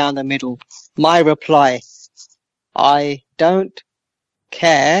calling it down the middle. My reply: I don't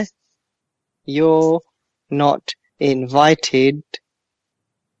care. You're not invited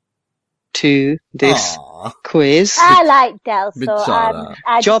to this Aww. quiz. I like Del, so Bichara.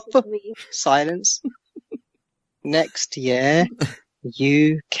 I Job. disagree. Silence. Next year,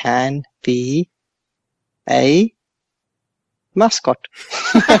 You can be a mascot.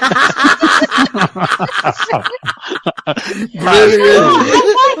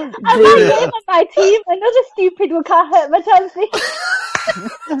 Brilliant. I'm not on my team. Another stupid one can't hurt my chances.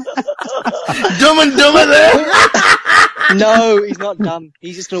 Dumb and dumber there. No, he's not dumb.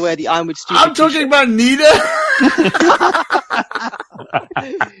 He's just gonna wear the I'm with stupid. I'm talking about Nita.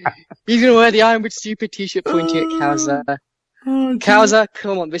 He's gonna wear the I'm with stupid t-shirt pointing at Kauza. Kauza,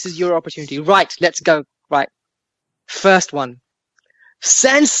 come on, this is your opportunity. Right, let's go. Right. First one.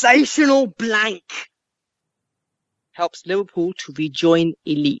 Sensational blank helps Liverpool to rejoin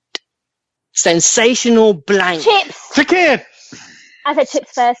elite. Sensational blank Chips. Fakir! I said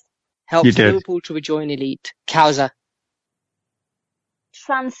chips first. helps You did. Liverpool to rejoin elite. Kauza.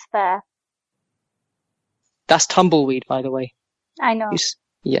 Transfer. That's tumbleweed, by the way. I know.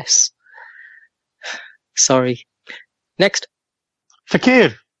 Yes. Sorry. Next.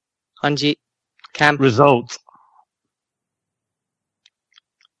 Fakir! Hanji. Cam. Result.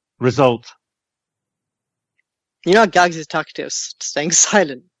 You know Gags' tactic of staying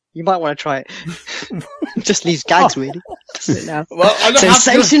silent. You might want to try it. Just leaves Gags, really. Doesn't it now? Well, I don't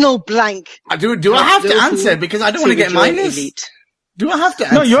Sensational blank. have to. Do I have to answer? Because I don't want to get rejoin minus. elite. Do I have to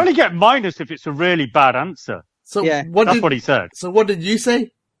answer? No, you only get minus if it's a really bad answer. So Yeah. That's what he said. So what did you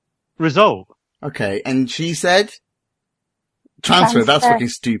say? Result. Okay, and she said transfer. That's fucking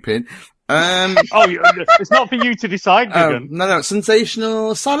stupid. Oh, it's not for you to decide, Megan. No.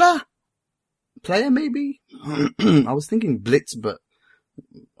 Sensational Salah player, maybe. I was thinking Blitz, but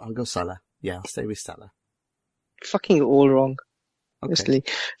I'll go Salah. Yeah, I'll stay with Salah. Fucking all wrong. Okay. Honestly.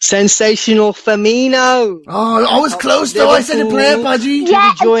 Sensational Firmino. Oh, I was close though. I said a player, Baji.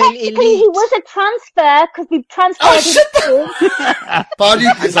 Yeah, and rejoin technically he elite. was a transfer because we've transferred Oh, him. shit! Baji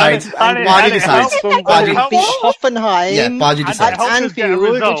decides. Baji decides. Baji. Beat Hoffenheim Yeah, Baji at decides. helps us get a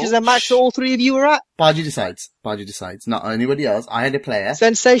Anfield, result. which is a match that all three of you were at. Baji decides. Not anybody else. I had a player.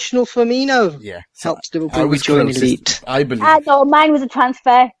 Sensational Firmino Yeah. helps I Liverpool was rejoin closest. elite. I believe. No, mine was a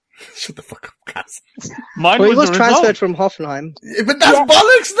transfer. Shut the fuck up, Cass. Mine Well, he was the transferred result. from Hoffenheim. But that's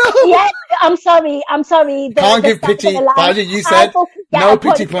bollocks, though. Yeah, I'm sorry. Can't give pity. Baji, you said no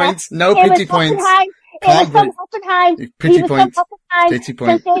pity points. No pity points. It was Can't from pity- Hoffenheim. Pity He was point. from Hoffenheim. Pity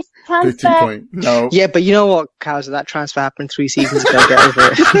point. Sensation Pity transfer. point. No. Yeah, but you know what, Kauza, that transfer happened 3 seasons ago. Get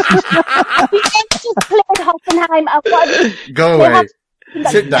over it. He just played Hoffenheim. I wanted Go away.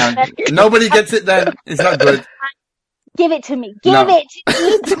 Sit down. Nobody gets it then. It's not good. Give it to me. Give No. it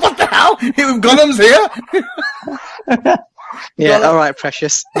to me. What the hell? We've Gollum's here. Yeah, alright,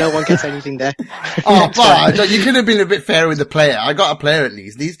 precious. No one gets anything there. Oh, but you could have been a bit fairer with the player. I got a player at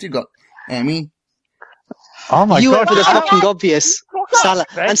least. These two got Emmy. Oh my You god. went for the fucking obvious. Salah.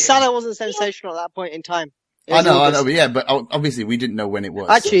 Thank And you. Salah wasn't sensational at that point in time. It I was know, August. but yeah, but obviously we didn't know when it was.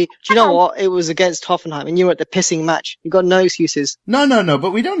 Actually, do you know what? It was against Hoffenheim, and you were at the pissing match. You got no excuses. No,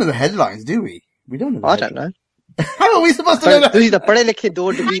 but we don't know the headlines, do we? We don't know the I don't know. How are we supposed to know that? ਤੁਸੀਂ ਤਾਂ ਪੜ੍ਹੇ ਲਿਖੇ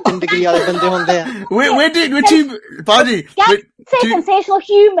 2 degree 3 degree ਵਾਲੇ ਬੰਦੇ ਹੁੰਦੇ ਆ. We're too, Buddy. Yeah, say sensational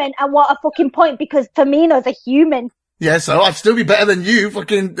human and what a fucking point because Firmino's a human. Yeah, so I'd still be better than you.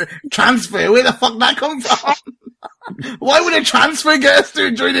 Fucking transfer. Where the fuck that come from? Why would a transfer get us to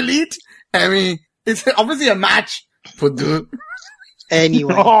join elite? I mean, it's obviously a match.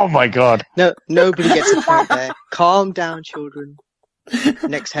 Anyway. Oh my god. No, nobody gets the point there. Calm down, children.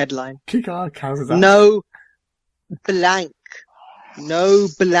 Next headline. Kick our cows out. No blank. No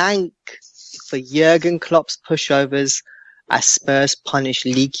blank for Jurgen Klopp's pushovers as Spurs punish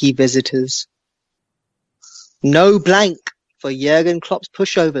leaky visitors. No blank for Jurgen Klopp's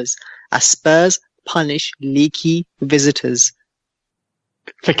pushovers as Spurs punish leaky visitors.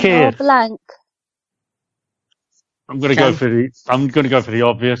 Fakir. No blank. I'm gonna go for the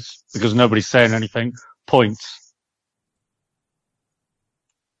obvious because nobody's saying anything. Points.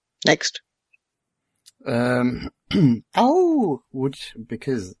 Next.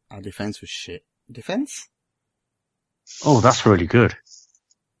 Because our defense was shit. Defense? Oh, that's really good.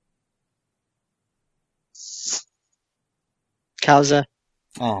 Kauza.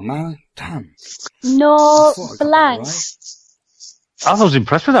 Oh man, damn. No I thought I got that blank. right. I was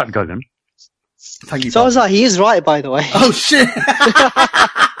impressed with that, Gogan. Thank you. So I Bob. was like, he is right, by the way. Oh shit!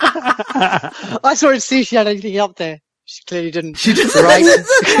 I saw her see if she had anything up there. She clearly didn't. She just Right.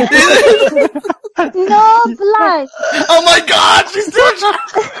 No blank. Oh my god, she's still trying.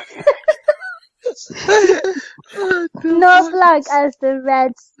 No blank as the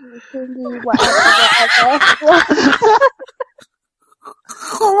red thingy, whatever.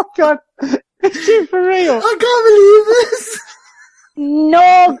 Oh my god. Is she for real? I can't believe this.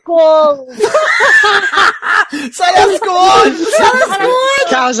 No goals. Salah scored! Salah scored!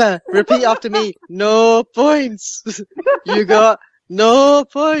 Kauza, repeat after me. No points. You got no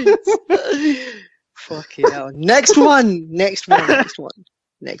points. Fucking hell. Next one.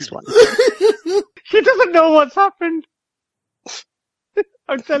 She doesn't know what's happened.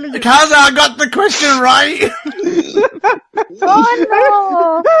 I'm telling you. Kaza, I got the question right!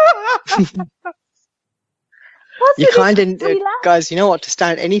 Oh no. You kind of, guys, you know what? To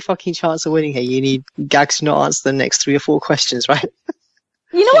stand any fucking chance of winning here, you need Gags to not answer the next 3 or 4 questions, right?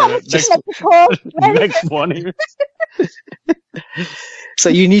 You know what? Next one. So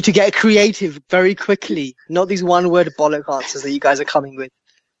you need to get creative very quickly. Not these one-word bollock answers that you guys are coming with.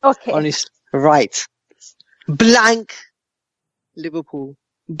 Okay. Honest. Right. Blank. Liverpool.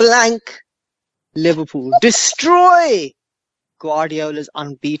 Blank. Liverpool. Destroy Guardiola's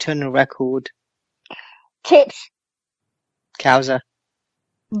unbeaten record. Tips. Kauza.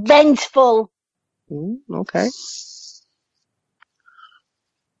 Vengeful. Okay.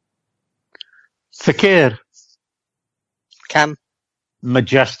 Fakir. Cam.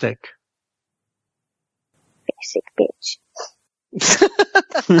 Majestic. Basic bitch.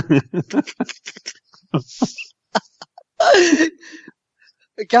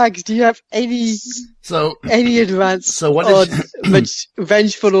 Gags, do you have any advance So what on is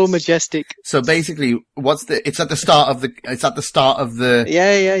vengeful or majestic? So basically, it's at the start of the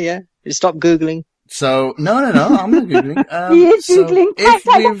Yeah. Stop Googling. So, no, I'm not Googling. You're Googling.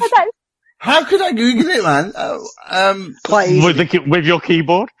 How could I Google it, man? Quite easy. With your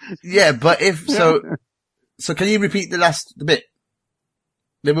keyboard? Yeah, but so can you repeat the bit?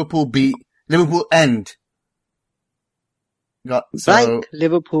 Liverpool end. Blank,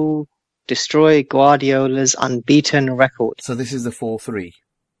 Liverpool destroy Guardiola's unbeaten record. So this is the 4-3.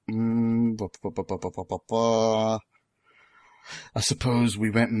 I suppose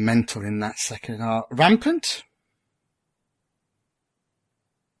we went mental in that second half. Rampant?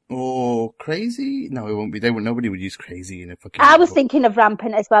 Or crazy? No, it won't be. Nobody would use crazy in a fucking. I was thinking of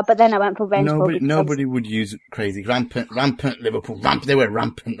rampant as well, but then I went for vengeful. Nobody would use crazy. Rampant Liverpool. They were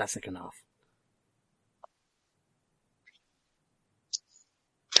rampant that second half.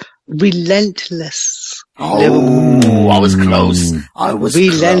 Relentless. Oh, Liverpool. I was close.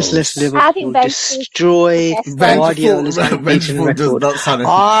 Relentless Liverpool destroy Guardiola's unbeaten record.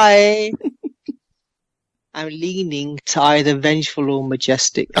 I am leaning to either vengeful or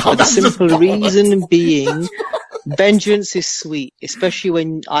majestic. For the simple reason being, vengeance is sweet, especially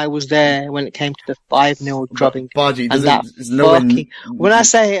when I was there when it came to the 5-0 drubbing. Bargy, when I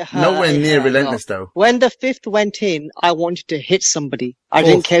say it hurt, nowhere near relentless though. When the 5th went in, I wanted to hit somebody. I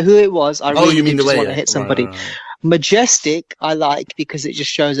didn't care who it was. I really did just want to hit somebody. Right. Majestic, I like because it just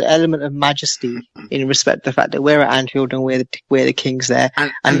shows an element of majesty in respect to the fact that we're at Anfield and we're the kings there.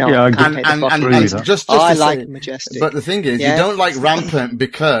 I like majestic. But the thing is, you don't like rampant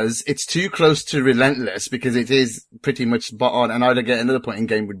because it's too close to relentless because it is pretty much spot on and either get another point in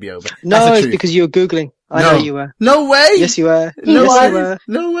game would be over. No, it's because you were Googling. I know you were. No way! Yes, you were. No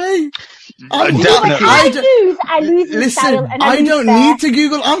way! I lose in style and I don't need to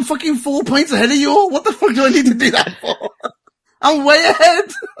Google. I'm fucking 4 points ahead of you. What the fuck do I need to do that for? I'm way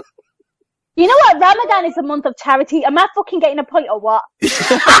ahead. You know what? Ramadan is a month of charity. Am I fucking getting a point or what?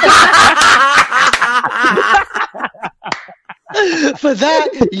 For that,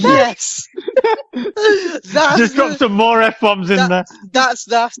 yes. Just drop some more F-bombs in there. That's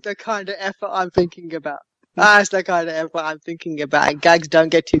the kind of effort I'm thinking about. That's the kind of effort I'm thinking about. And Gags, don't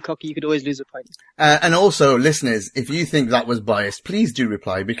get too cocky. You could always lose a point. And also, listeners, if you think that was biased, please do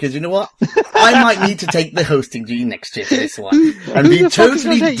reply because you know what? I might need to take the hosting duty next year for this one and be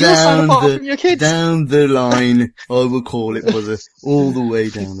totally down the line. I will call it buzzer all the way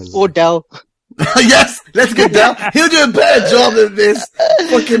down the line. Or Dell. Yes, let's get Dell. He'll do a better job than this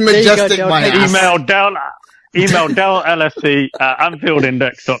fucking majestic my ass. Email Dell LFC at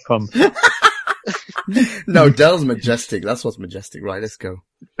AnfieldIndex.com. No, Dell's majestic. That's what's majestic. Right, let's go.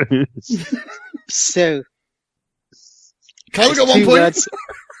 So, can we got 1 point?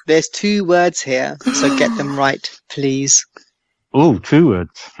 There's 2 words here, so get them right, please. Oh, 2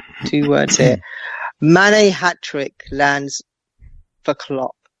 words. 2 words here. Mane hat-trick lands for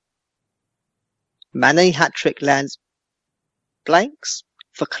Klopp. Mane hat-trick lands blanks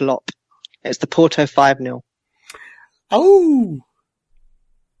for Klopp. It's the Porto 5-0. Oh!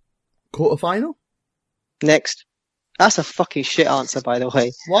 Quarter-final? Next. That's a fucking shit answer, by the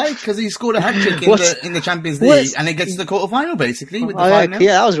way. Why? Because he scored a hat-trick in the Champions League and it gets to the quarter-final, basically, with the 5-0.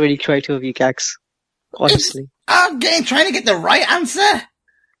 Yeah, that was really creative of you, Gags. Honestly. I'm trying to get the right answer.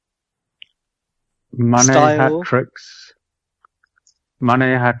 Mane hat-tricks.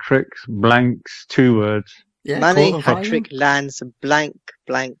 Mane hat-tricks, blanks, 2 words. Yeah, Mane quarter-final. hat-trick lands blank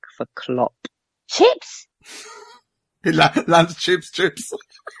for Klopp. Chips? It lands chips.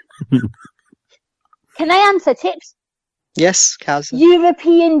 Can I answer chips? Yes, Kaz.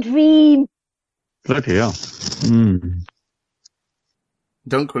 European dream. Bloody hell.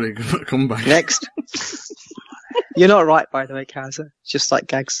 Don't call it a comeback. Next. You're not right, by the way, Kaz. Just like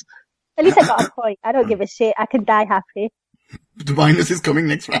Gags. At least I got a point. I don't give a shit. I can die happy. The minus is coming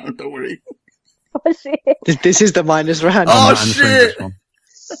next round, don't worry. Oh shit. This is the minus round. Oh, I'm answering shit. this one.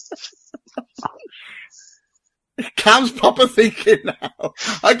 Cam's proper thinking now.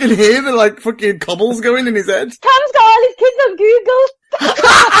 I can hear the, like, fucking cobbles going in his head. Cam's got all his kids on Google.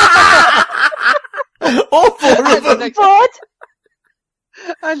 All 4 of them. Bored.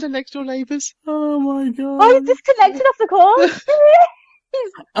 And the next door neighbours. Oh my god. Oh, he's disconnected off the call.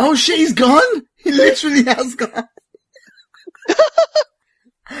 Oh shit, he's gone. He literally has gone.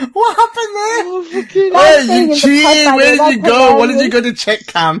 What happened there? Oh, fucking Hey, saying you in the cheated. podcast, Where did that's you go? What did you hilarious. go to check,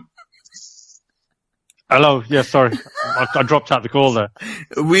 Cam? Hello. Yeah, sorry. I dropped out the call there.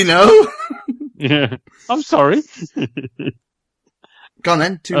 We know. Yeah. I'm sorry. Go on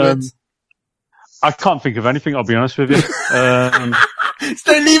then, 2 words. I can't think of anything, I'll be honest with you.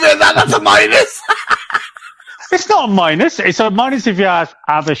 Stay, leave it at that. That's a minus. It's not a minus. It's a minus if you have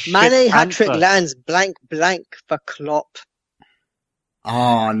a shit Mane hat-trick answer. lands blank for Klopp.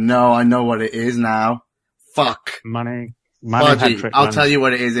 Oh no, I know what it is now. Fuck. Mane Baji, hat-trick I'll lands. tell you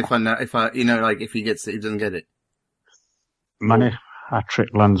what it is if if he gets it, he doesn't get it. Mane hat-trick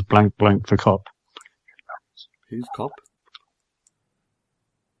lands blank for Cop. Who's cop?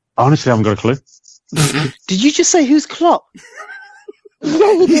 Honestly, I haven't got a clue. Did you just say who's Klopp?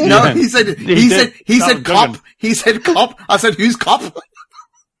 Yeah, he did. No, Yeah. he said did. cop. Duggan. He said cop. I said who's cop?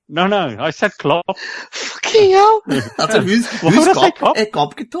 No, I said Klopp. Fucking hell. I said who's What would I say, cop? cop? Eh,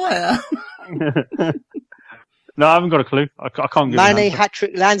 cop que toi, hein? No, I haven't got a clue. I can't give an Mane answer.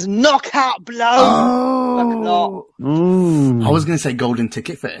 hat-trick lands knockout blow. Oh. Mm. I was going to say golden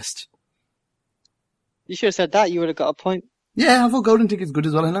ticket first. You should have said that. You would have got a point. Yeah, I thought golden ticket's good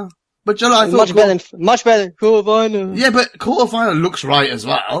as well, I know. But Joel, I thought Much better than quarterfinal. Yeah, but quarterfinal looks right as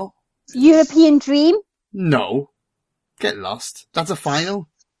well. European dream. No. Get lost. That's a final.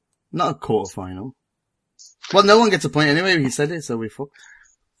 Not a quarterfinal. Well, no one gets a point anyway. He said it, so we fucked.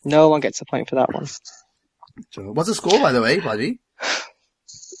 No one gets a point for that one. So, what's the score, by the way, buddy?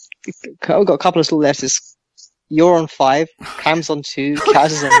 I've got a couple of little letters. You're on 5. Cam's on 2.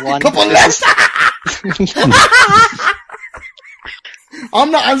 Kaz is on 1. Couple less.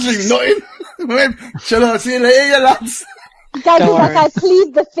 I'm not answering nothing. Shall I see you later, you lads? Daddy's Don't like, worry. I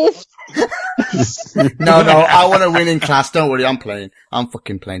plead the 5th. No, I want to win in class. Don't worry, I'm playing. I'm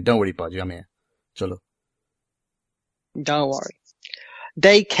fucking playing. Don't worry, buddy, I'm here. Chalo. Don't worry.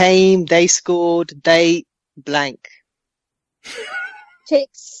 They came, they scored, they blank.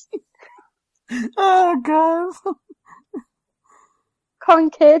 Chicks. Oh, God. Corn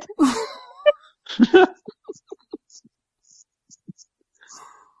kid.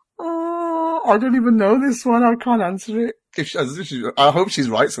 Oh, I don't even know this one. I can't answer it. I hope she's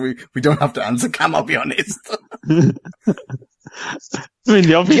right, so we don't have to answer Cam, I'll be honest. I mean,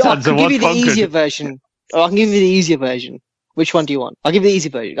 the obvious I answer can give was you the easier conquered. version. Or I can give you the easier version. Which one do you want? I'll give you the easy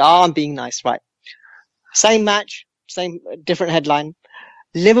version. Oh, I'm being nice, right. Same match, different headline.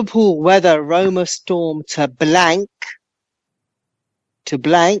 Liverpool weather Roma storm to blank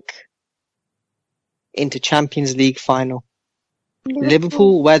into Champions League final.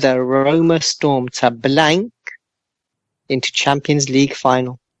 Liverpool weather Roma storm to blank into Champions League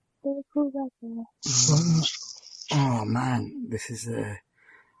final. Oh man, this is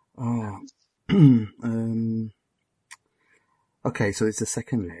okay, so it's the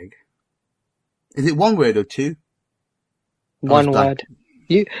second leg. Is it one word or two? One it's blank.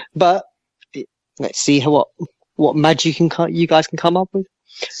 word. Let's see what magic you guys can come up with.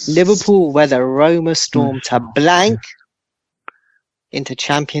 Liverpool weather Roma storm to blank into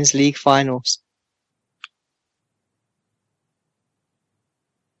Champions League finals.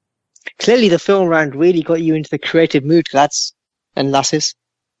 Clearly the film round really got you into the creative mood, lads and lasses.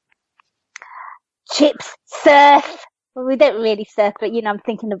 Chips. Surf. Well, we don't really surf, but, I'm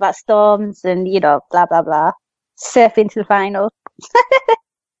thinking about storms and, blah, blah, blah. Surf into the final.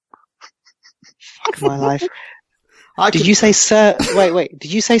 Fuck my life. Did you say surf? Wait.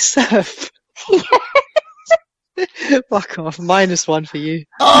 Did you say surf? Fuck off. -1 for you.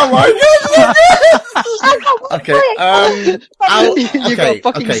 Oh my god! Okay, You got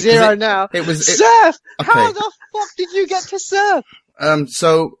fucking 0 now. Surf! How the fuck did you get to surf?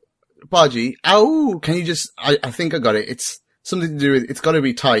 So, Baji, can you just, I think I got it. It's something to do with, it's got to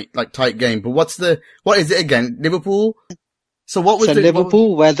be tight game. But what is it again? Liverpool? So what was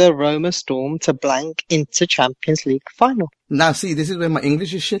Liverpool weather Roma storm to blank into Champions League final. Now see, this is where my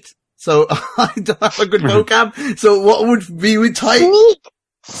English is shit. So I don't have a good vocab. So what would be with tight?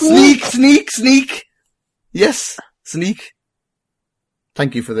 Sneak. Yes, sneak.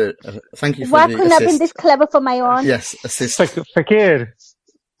 Thank you for the Why couldn't I have been this clever for my own? Yes, assist. Fakir.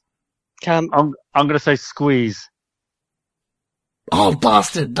 Cam, I'm going to say squeeze. Oh,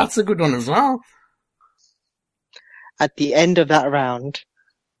 bastard. That's a good one as well. at the end of that round,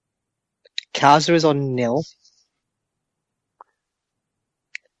 Kaiser is on 0.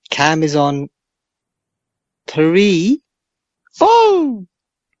 Cam is on 3. 4.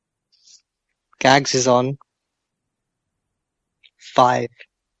 Gags is on 5.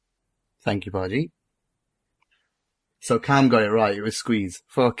 Thank you, Baji. So Cam got it right. It was squeeze.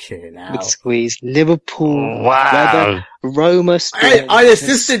 Fucking hell. With squeeze. Liverpool. Wow. Roma. I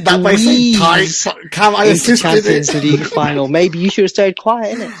assisted that by saying tight. Cam, I assisted Champions it. League final. Maybe you should have stayed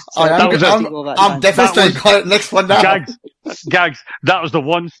quiet, innit? So I'm definitely staying quiet. Next one now. Gags, that was the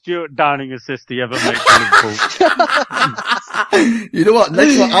one Stuart Downing assist he ever made for Liverpool. You know what?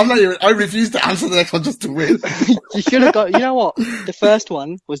 Next one, I refuse to answer the next one just to win. You should have got, you know what? The first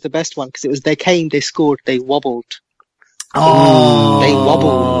one was the best one because it was they came, they scored, they wobbled. Oh. They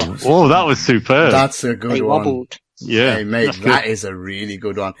wobbled. Oh, that was superb. That's a good They one. wobbled. Yeah. Hey, mate, that's that good. is a really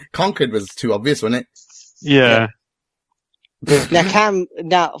good one. Conquered was too obvious, wasn't it? Yeah. Now, Cam,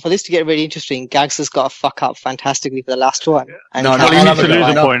 for this to get really interesting, Gags has got to fuck up fantastically for the last one. And No, Cam- he I'll needs have to a go.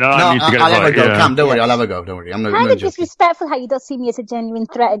 lose a point. I need to get it I'll have a right, go. yeah. Cam, don't worry. I'll have a go. Don't worry. I'm not Kind of joking. disrespectful how you don't see me as a genuine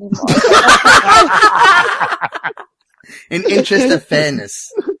threat anymore. In interest of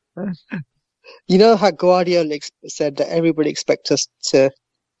fairness. You know how Guardiola said that everybody expects us to,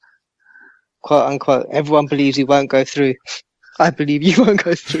 quote unquote, everyone believes he won't go through. I believe you won't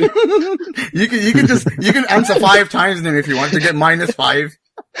go through. You can answer 5 times then if you want to get -5.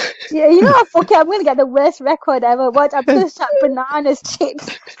 Yeah, you know what? Fuck it, I'm going to get the worst record ever. Watch, I'm going to shout bananas,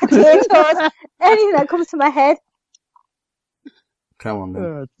 chips, potatoes, anything that comes to my head. Come on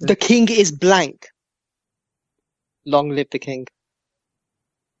then. The king is blank. Long live the king.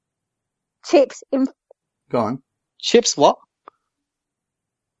 Chips. Go on. Chips what?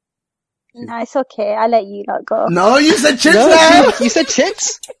 No, it's okay. I'll let you not go. No, you said chips No, now! you said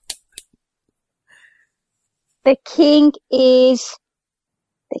chips? The king is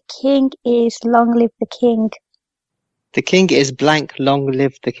long live the king. The king is blank. Long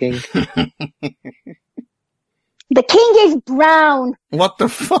live the king. The king is brown. What the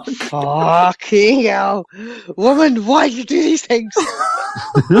fuck? Fucking hell. Woman, why do you do these things?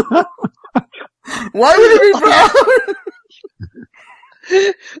 Why would it be brown?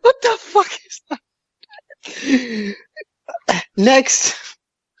 What the fuck is that? Next.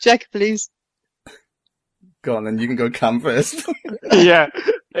 Check, please. Go on then, you can go Cam first. Yeah.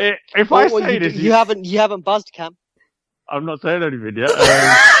 If I say this, You haven't buzzed, Cam. I'm not saying anything yet.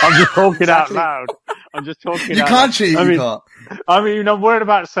 I'm just talking out loud. I'm just talking You out can't loud. cheat, I you mean, can't. I'm worried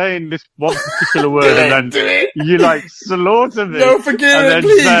about saying this one particular word and then you like slaughter me. No, forgive and it, then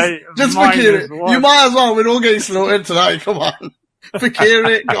please. say Just forgive it. -1. You might as well. We're all getting slaughtered tonight. Come on. Forgive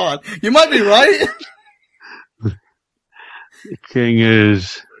it. Go on. You might be right. The king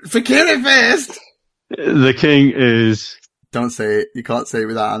is... Forgive it first. The king is... Don't say it. You can't say it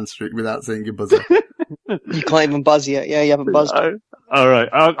without saying your buzzer. You can't even buzz yet. Yeah, you haven't buzzed. Alright,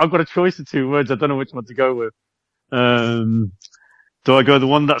 I've got a choice of 2 words. I don't know which one to go with. Do I go the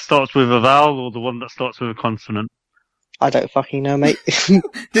one that starts with a vowel or the one that starts with a consonant? I don't fucking know, mate.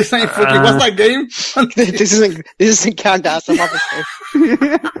 This ain't fucking, what's that game? This isn't count as some other show.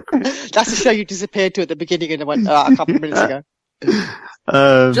 That's the show you disappeared to at the beginning and went a couple of minutes ago.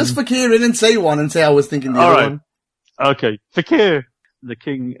 Just Fakir in and say one and say I was thinking the other Alright. one. Okay. Fakir. The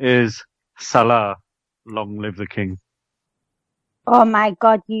king is Salah. Long live the king. Oh my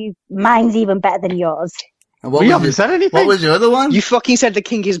god, mine's even better than yours. And what We was haven't your- said anything. What was your other one? You fucking said the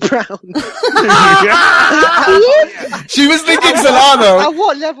king is brown. She was thinking Salah though. At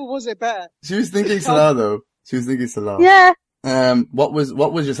what level was it better? She was thinking Salah though. She was thinking Salah. Yeah. What was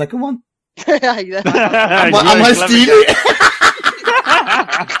your second one? Yeah. Am I stealing?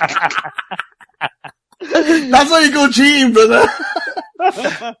 That's how you go cheating, brother.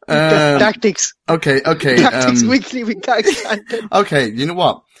 Tactics. Okay. Tactics weekly with Gags. Okay. You know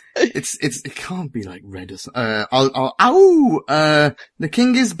what? It can't be like red or something. The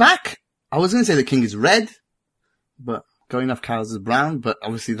king is back. I was going to say the king is red, but going off cows is brown, but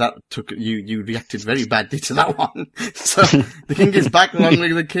obviously that took, you reacted very badly to that one. So the king is back along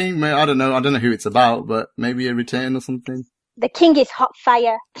with the king. I don't know who it's about, but maybe a return or something. The king is hot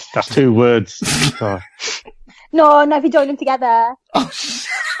fire. That's 2 words. God. No, if you join them together.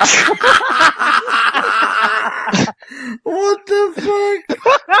 What the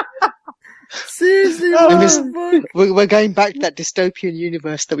fuck? Seriously, what the fuck? We're going back to that dystopian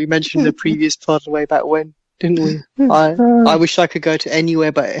universe that we mentioned in the previous part way back when, didn't we? I wish I could go to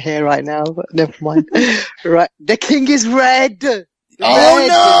anywhere but here right now, but never mind. Right, the king is red. Oh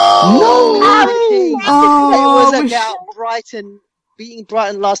no! King. Oh, it was about Brighton beating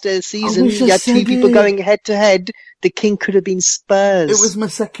Brighton last day of the season. You had 2 people going head to head. The king could have been Spurs. It was my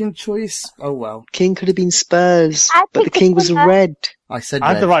second choice. Oh well. King could have been Spurs, I but the picked the king was Spurs. red. I said I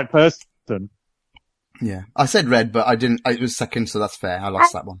red. had the right person. Yeah, I said red, but I didn't. It was second, so that's fair. I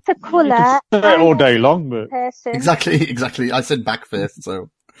lost that one. The colour. Say it all day long, but Person. Exactly. I said back first, so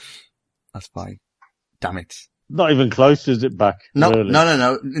that's fine. Damn it. not even close, is it, back? No, really?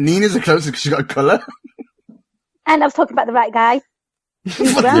 no. Nina's the closest because she got a colour. And I was talking about the right guy.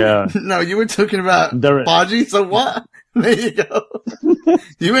 Yeah. No, you were talking about There- Baji, so what? There you go.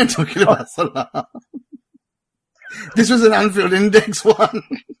 You weren't talking about Salah. This was an Anfield Index one.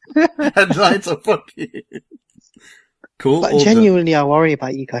 Headlines, so fuck you. Cool. But all genuinely, I worry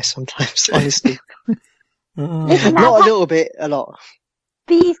about you guys sometimes, honestly. good. Listen, Not a little bit, a lot.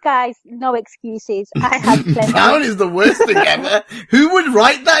 These guys, no excuses. I had plenty. Brown is the worst thing ever. Who would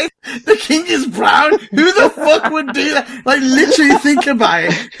write that? The king is brown? Who the fuck would do that? Like, literally think about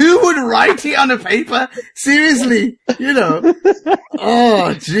it. Who would write it on a paper? Seriously, you know.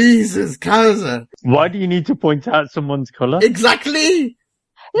 Oh, Jesus, Kaiser. Why do you need to point out someone's colour? Exactly.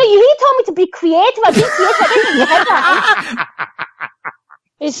 No, you really told me to be creative. I've been creative. I didn't hear that.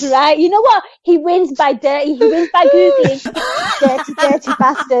 It's right. You know what? He wins by dirty. He wins by Googling. Dirty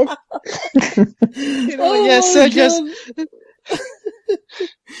bastard. You know, yeah, Sergio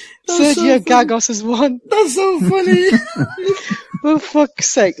so Gagos has won. That's so funny. For fuck's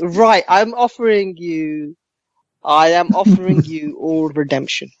sake. Right, I am offering you all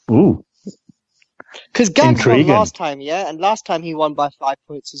redemption. Ooh. Because Gags won Intriguing. last time, yeah? And last time he won by 5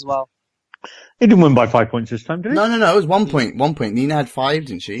 points as well. He didn't win by 5 points this time, did he? No, it was 1 point. 1 point. Nina had 5,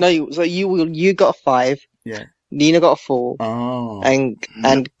 didn't she? No, you got a 5. Yeah. Nina got a 4. Oh.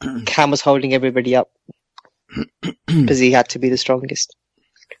 And Cam was holding everybody up. Because he had to be the strongest.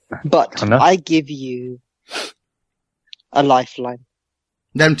 But Enough. I give you a lifeline.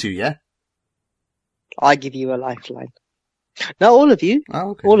 Them two, yeah? I give you a lifeline. No, all of you.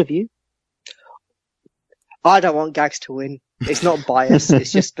 Oh, okay. All of you. I don't want Gags to win. It's not bias.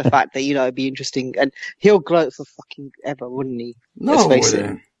 It's just the fact that, it'd be interesting. And he'll gloat for fucking ever, wouldn't he? No, Let's face it.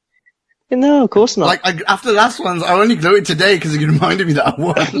 wouldn't. No, of course not. Like, after the last ones, I only gloated today because it reminded me that I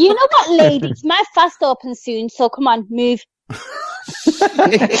won. You know what, ladies? My fast open soon, so come on, move.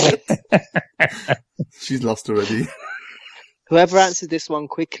 She's lost already. Whoever answers this one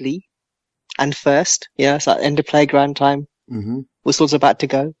quickly and first, it's like end of playground time. Mm-hmm. Whistle's about to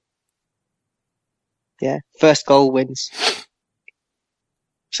go. Yeah, first goal wins.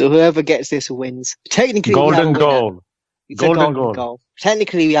 So whoever gets this wins. Technically, we have a Golden winner. goal. It's a Golden golden goal. goal.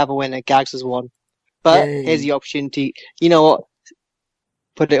 Technically, we have a winner. Gags has won. But Yay. here's the opportunity. You know what?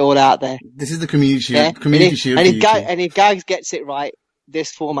 Put it all out there. This is the community shield. Yeah? Community shield. and, for if you two. and if Gags gets it right,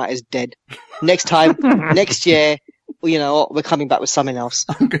 this format is dead. Next time, next year, you know what? We're coming back with something else.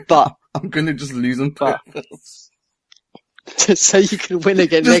 But I'm gonna just lose on But- purpose. so you can win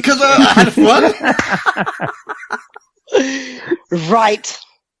again Just next because year. I had fun? Right.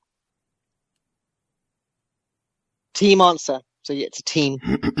 Team answer. So yeah, it's a team.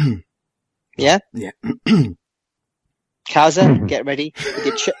 Yeah? Yeah. Kauza, get ready.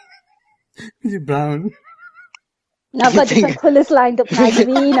 With your You're brown. Now I've got different colours lined up, like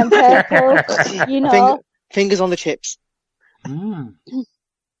green and purple. You know. fingers on the chips. Mm.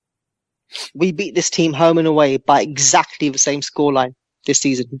 We beat this team home and away by exactly the same scoreline this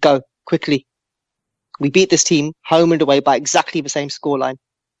season. Go, quickly. We beat this team home and away by exactly the same scoreline.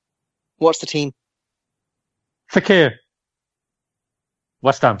 What's the team? Fakir.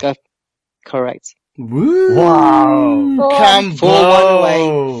 West Ham. Correct. Woo! Wow. Cambo. 4-1 away,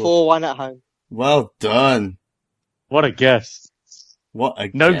 4-1 at home. Well done. What a guess. What a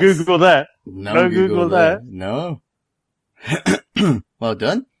No guess. Google there. No, No Google Google there. there. No. Well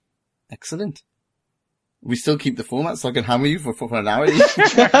done. Excellent. We still keep the format so I can hammer you for an hour each.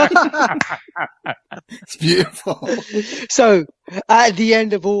 It's beautiful. So, at the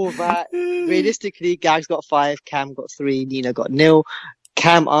end of all of that, realistically, Gags got 5, Cam got 3, Nina got 0.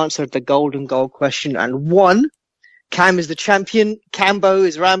 Cam answered the golden goal question and won. Cam is the champion. Cambo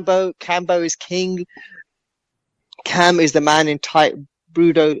is Rambo. Cambo is king. Cam is the man in tight.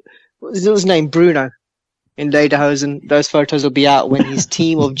 Bruno. What was his name? Bruno. in Lederhosen. Those photos will be out when his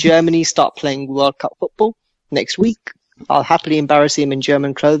team of Germany start playing World Cup football next week. I'll happily embarrass him in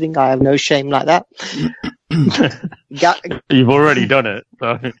German clothing. I have no shame like that. You've already done it.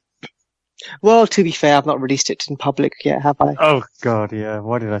 So. Well, to be fair, I've not released it in public yet, have I? Oh God, yeah.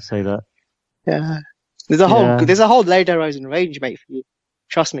 Why did I say that? Yeah. There's a whole Lederhosen range, mate, for you.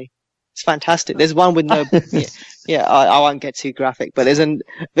 Trust me. It's fantastic. There's one with no, I won't get too graphic, but there's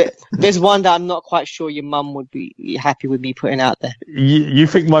one that I'm not quite sure your mum would be happy with me putting out there. You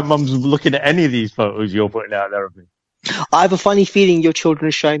think my mum's looking at any of these photos you're putting out there of me? I have a funny feeling your children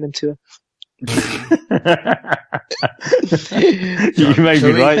are showing them to her. You may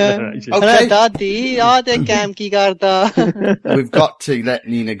be right there, actually. Okay. We've got to let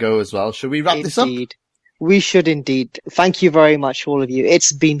Nina go as well. Shall we wrap this up? We should indeed. Thank you very much, all of you.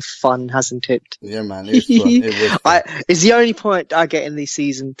 It's been fun, hasn't it? Yeah, man. It was fun. It was fun. It's the only point I get in this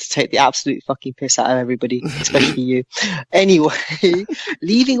season to take the absolute fucking piss out of everybody, especially you. Anyway,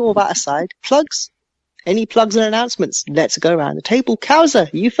 leaving all that aside, plugs. Any plugs and announcements? Let's go around the table.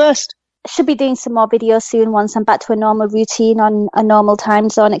 Kausa, you first. Should be doing some more videos soon once I'm back to a normal routine on a normal time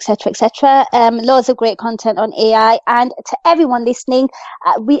zone, etc., etc. Loads of great content on AI, and to everyone listening,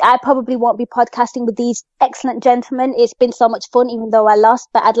 I probably won't be podcasting with these excellent gentlemen. It's been so much fun, even though I lost.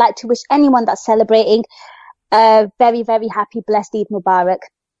 But I'd like to wish anyone that's celebrating a very, very happy, blessed Eid Mubarak.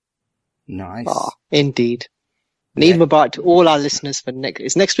 Nice, indeed. Eid Mubarak to all our listeners for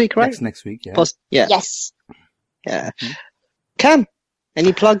next week, right? Next week, yeah. Yes. Yeah. Cam.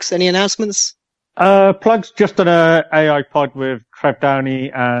 Any plugs? Any announcements? Plugs just on a AI pod with Trev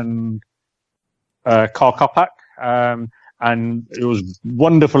Downey and Carl Kopak. And it was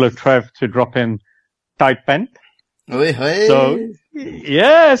wonderful of Trev to drop in Tight Bent. So,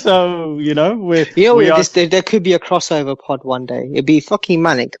 yeah, so, you know, there could be a crossover pod one day. It'd be fucking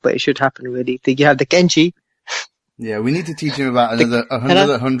manic, but it should happen, really. You have the Genji. Yeah, we need to teach him about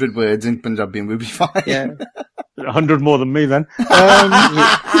another 100 words in Punjabi and we'll be fine. Yeah. 100 more than me then.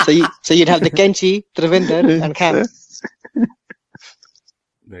 So you'd have the Genji, Travinder, and Cam.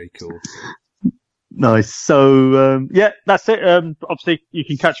 Very cool. Nice. So, that's it. Obviously, you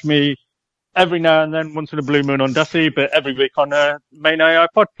can catch me every now and then, once in a blue moon on Desi, but every week on main AI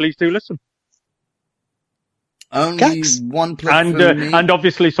pod. Please do listen. Only one plug for me. And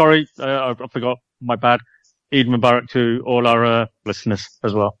obviously, sorry, I forgot. My bad. Eid Mubarak to all our listeners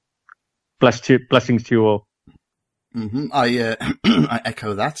as well. Blessings to you all. Mm-hmm. I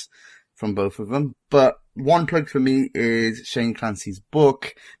echo that from both of them. But one plug for me is Shane Clancy's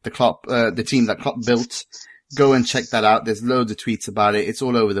book, the team that Klopp built. Go and check that out. There's loads of tweets about it. It's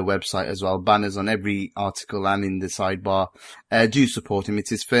all over the website as well. Banners on every article and in the sidebar. Do support him. It's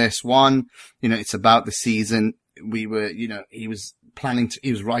his first one. You know, it's about the season. He was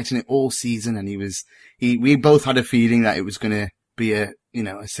writing it all season and we both had a feeling that it was going to be a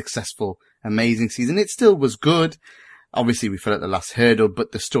successful, amazing season. It still was good. Obviously we fell at the last hurdle,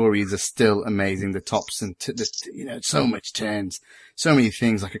 but the stories are still amazing. The tops and so much turns, so many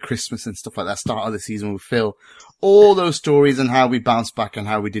things like a Christmas and stuff like that. Start of the season with Phil, all those stories and how we bounced back and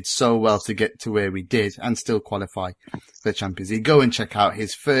how we did so well to get to where we did and still qualify for the Champions League. Go and check out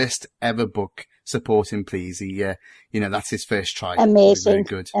his first ever book. Support him, please. He, that's his first try. Amazing. Very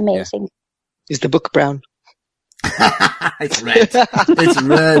good. Amazing. Yeah. Is the book brown? It's red. It's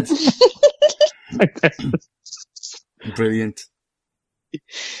red. Brilliant.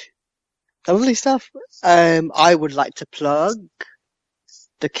 Lovely stuff. I would like to plug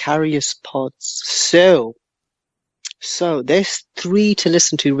the Carriers pods. So there's 3 to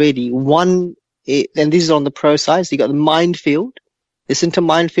listen to really. One, and this is on the pro side. So you got the Minefield. Listen to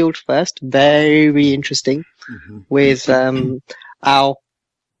Minefield first. Very interesting. Mm-hmm. With Al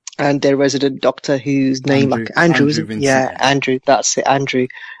and their resident doctor whose name Andrew isn't it? Yeah, Andrew. That's it, Andrew.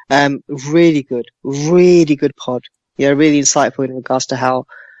 Really good pod. Yeah, really insightful in regards to how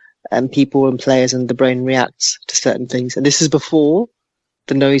people and players and the brain reacts to certain things. And this is before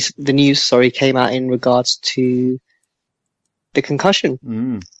the news came out in regards to the concussion.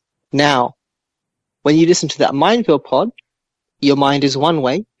 Mm. Now, when you listen to that Minefield pod, your mind is one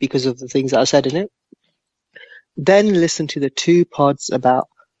way because of the things that I said in it. Then listen to the 2 pods about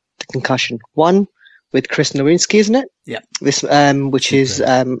the concussion. One with Chris Nowinski, isn't it? Yeah. This, which is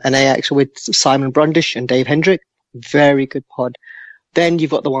an AX with Simon Brundish and Dave Hendrick. Very good pod. Then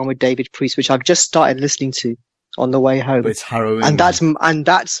you've got the one with David Priest, which I've just started listening to on the way home. But it's harrowing. And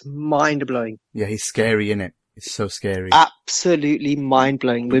that's mind blowing. Yeah, he's scary, innit? It's so scary. Absolutely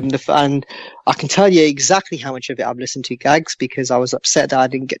mind-blowing. And I can tell you exactly how much of it I've listened to, Gags, because I was upset that I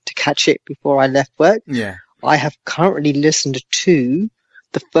didn't get to catch it before I left work. Yeah. I have currently listened to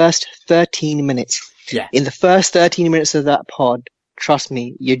the first 13 minutes Yeah. In the first 13 minutes of that pod, trust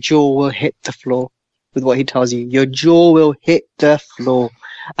me, your jaw will hit the floor with what he tells you. Your jaw will hit the floor.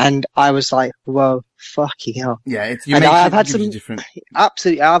 And I was like, whoa, fucking hell. Yeah, I've had some different.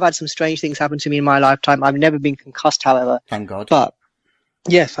 Absolutely, I've had some strange things happen to me in my lifetime. I've never been concussed, however. Thank God. But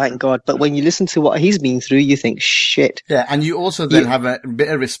yeah, thank God. But when you listen to what he's been through, you think, shit. Yeah, and you also then have a bit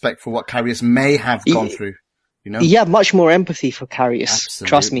of respect for what Karius may have gone through. You know? You have much more empathy for Karius. Absolutely.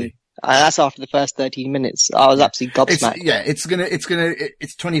 Trust me. That's after the first 13 minutes. I was absolutely gobsmacked.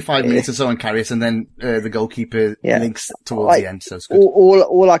 It's 25 minutes or so on Karius, and then the goalkeeper links towards the end. So it's good.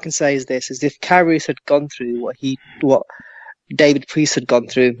 All I can say is this: is if Karius had gone through what David Priest had gone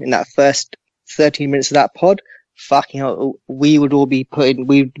through in that first 13 minutes of that pod, fucking hell, we would all be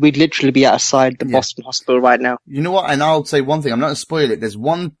we'd literally be outside the Boston Hospital right now. You know what? And I'll say one thing. I'm not going to spoil it. There's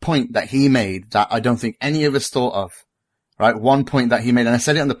one point that he made that I don't think any of us thought of. Right? One point that he made, and I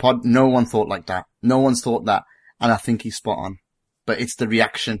said it on the pod, no one thought like that. No one's thought that. And I think he's spot on. But it's the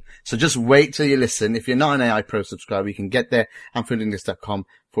reaction. So just wait till you listen. If you're not an AI Pro subscriber, you can get there,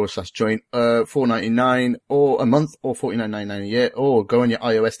 amphilingthis.com/join, $4.99 or a month, or $49.99 a year, or go on your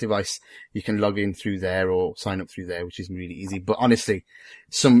iOS device. You can log in through there or sign up through there, which is really easy. But honestly,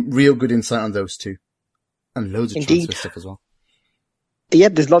 some real good insight on those two. And loads of transfer stuff as well. Yeah,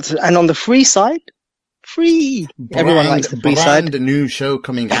 there's lots of, and on the free side, everyone likes the free side. Brand new show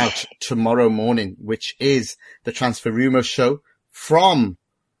coming out tomorrow morning, which is the Transfer Rumours show from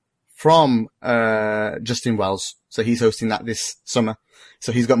Justin Wells. So he's hosting that this summer.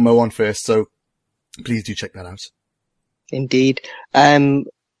 So he's got Mo on first. So please do check that out. Indeed.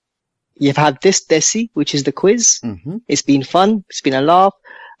 You've had this Desi, which is the quiz. Mm-hmm. It's been fun. It's been a laugh.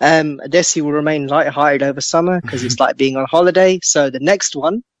 Desi will remain lighthearted over summer because it's like being on holiday. So the next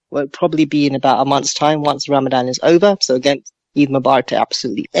one will probably be in about a month's time once Ramadan is over. So again, Eid Mubarak to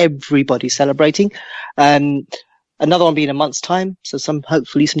absolutely everybody celebrating. Another one being a month's time. So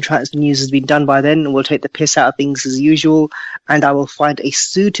hopefully some transfer news has been done by then, and we'll take the piss out of things as usual. And I will find a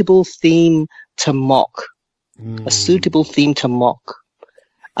suitable theme to mock. A suitable theme to mock.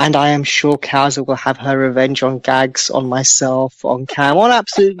 And I am sure Kowser will have her revenge on Gags, on myself, on Cam, on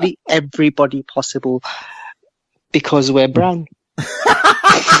absolutely everybody possible, because we're brown.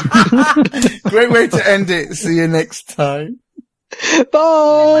 Great way to end it. See you next time.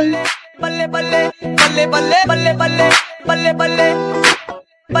 Bye.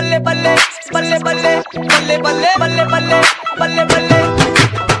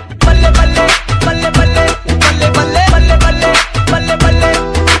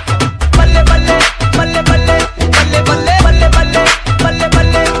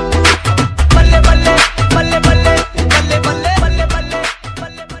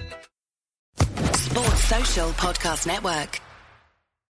 Sports Social Podcast Network.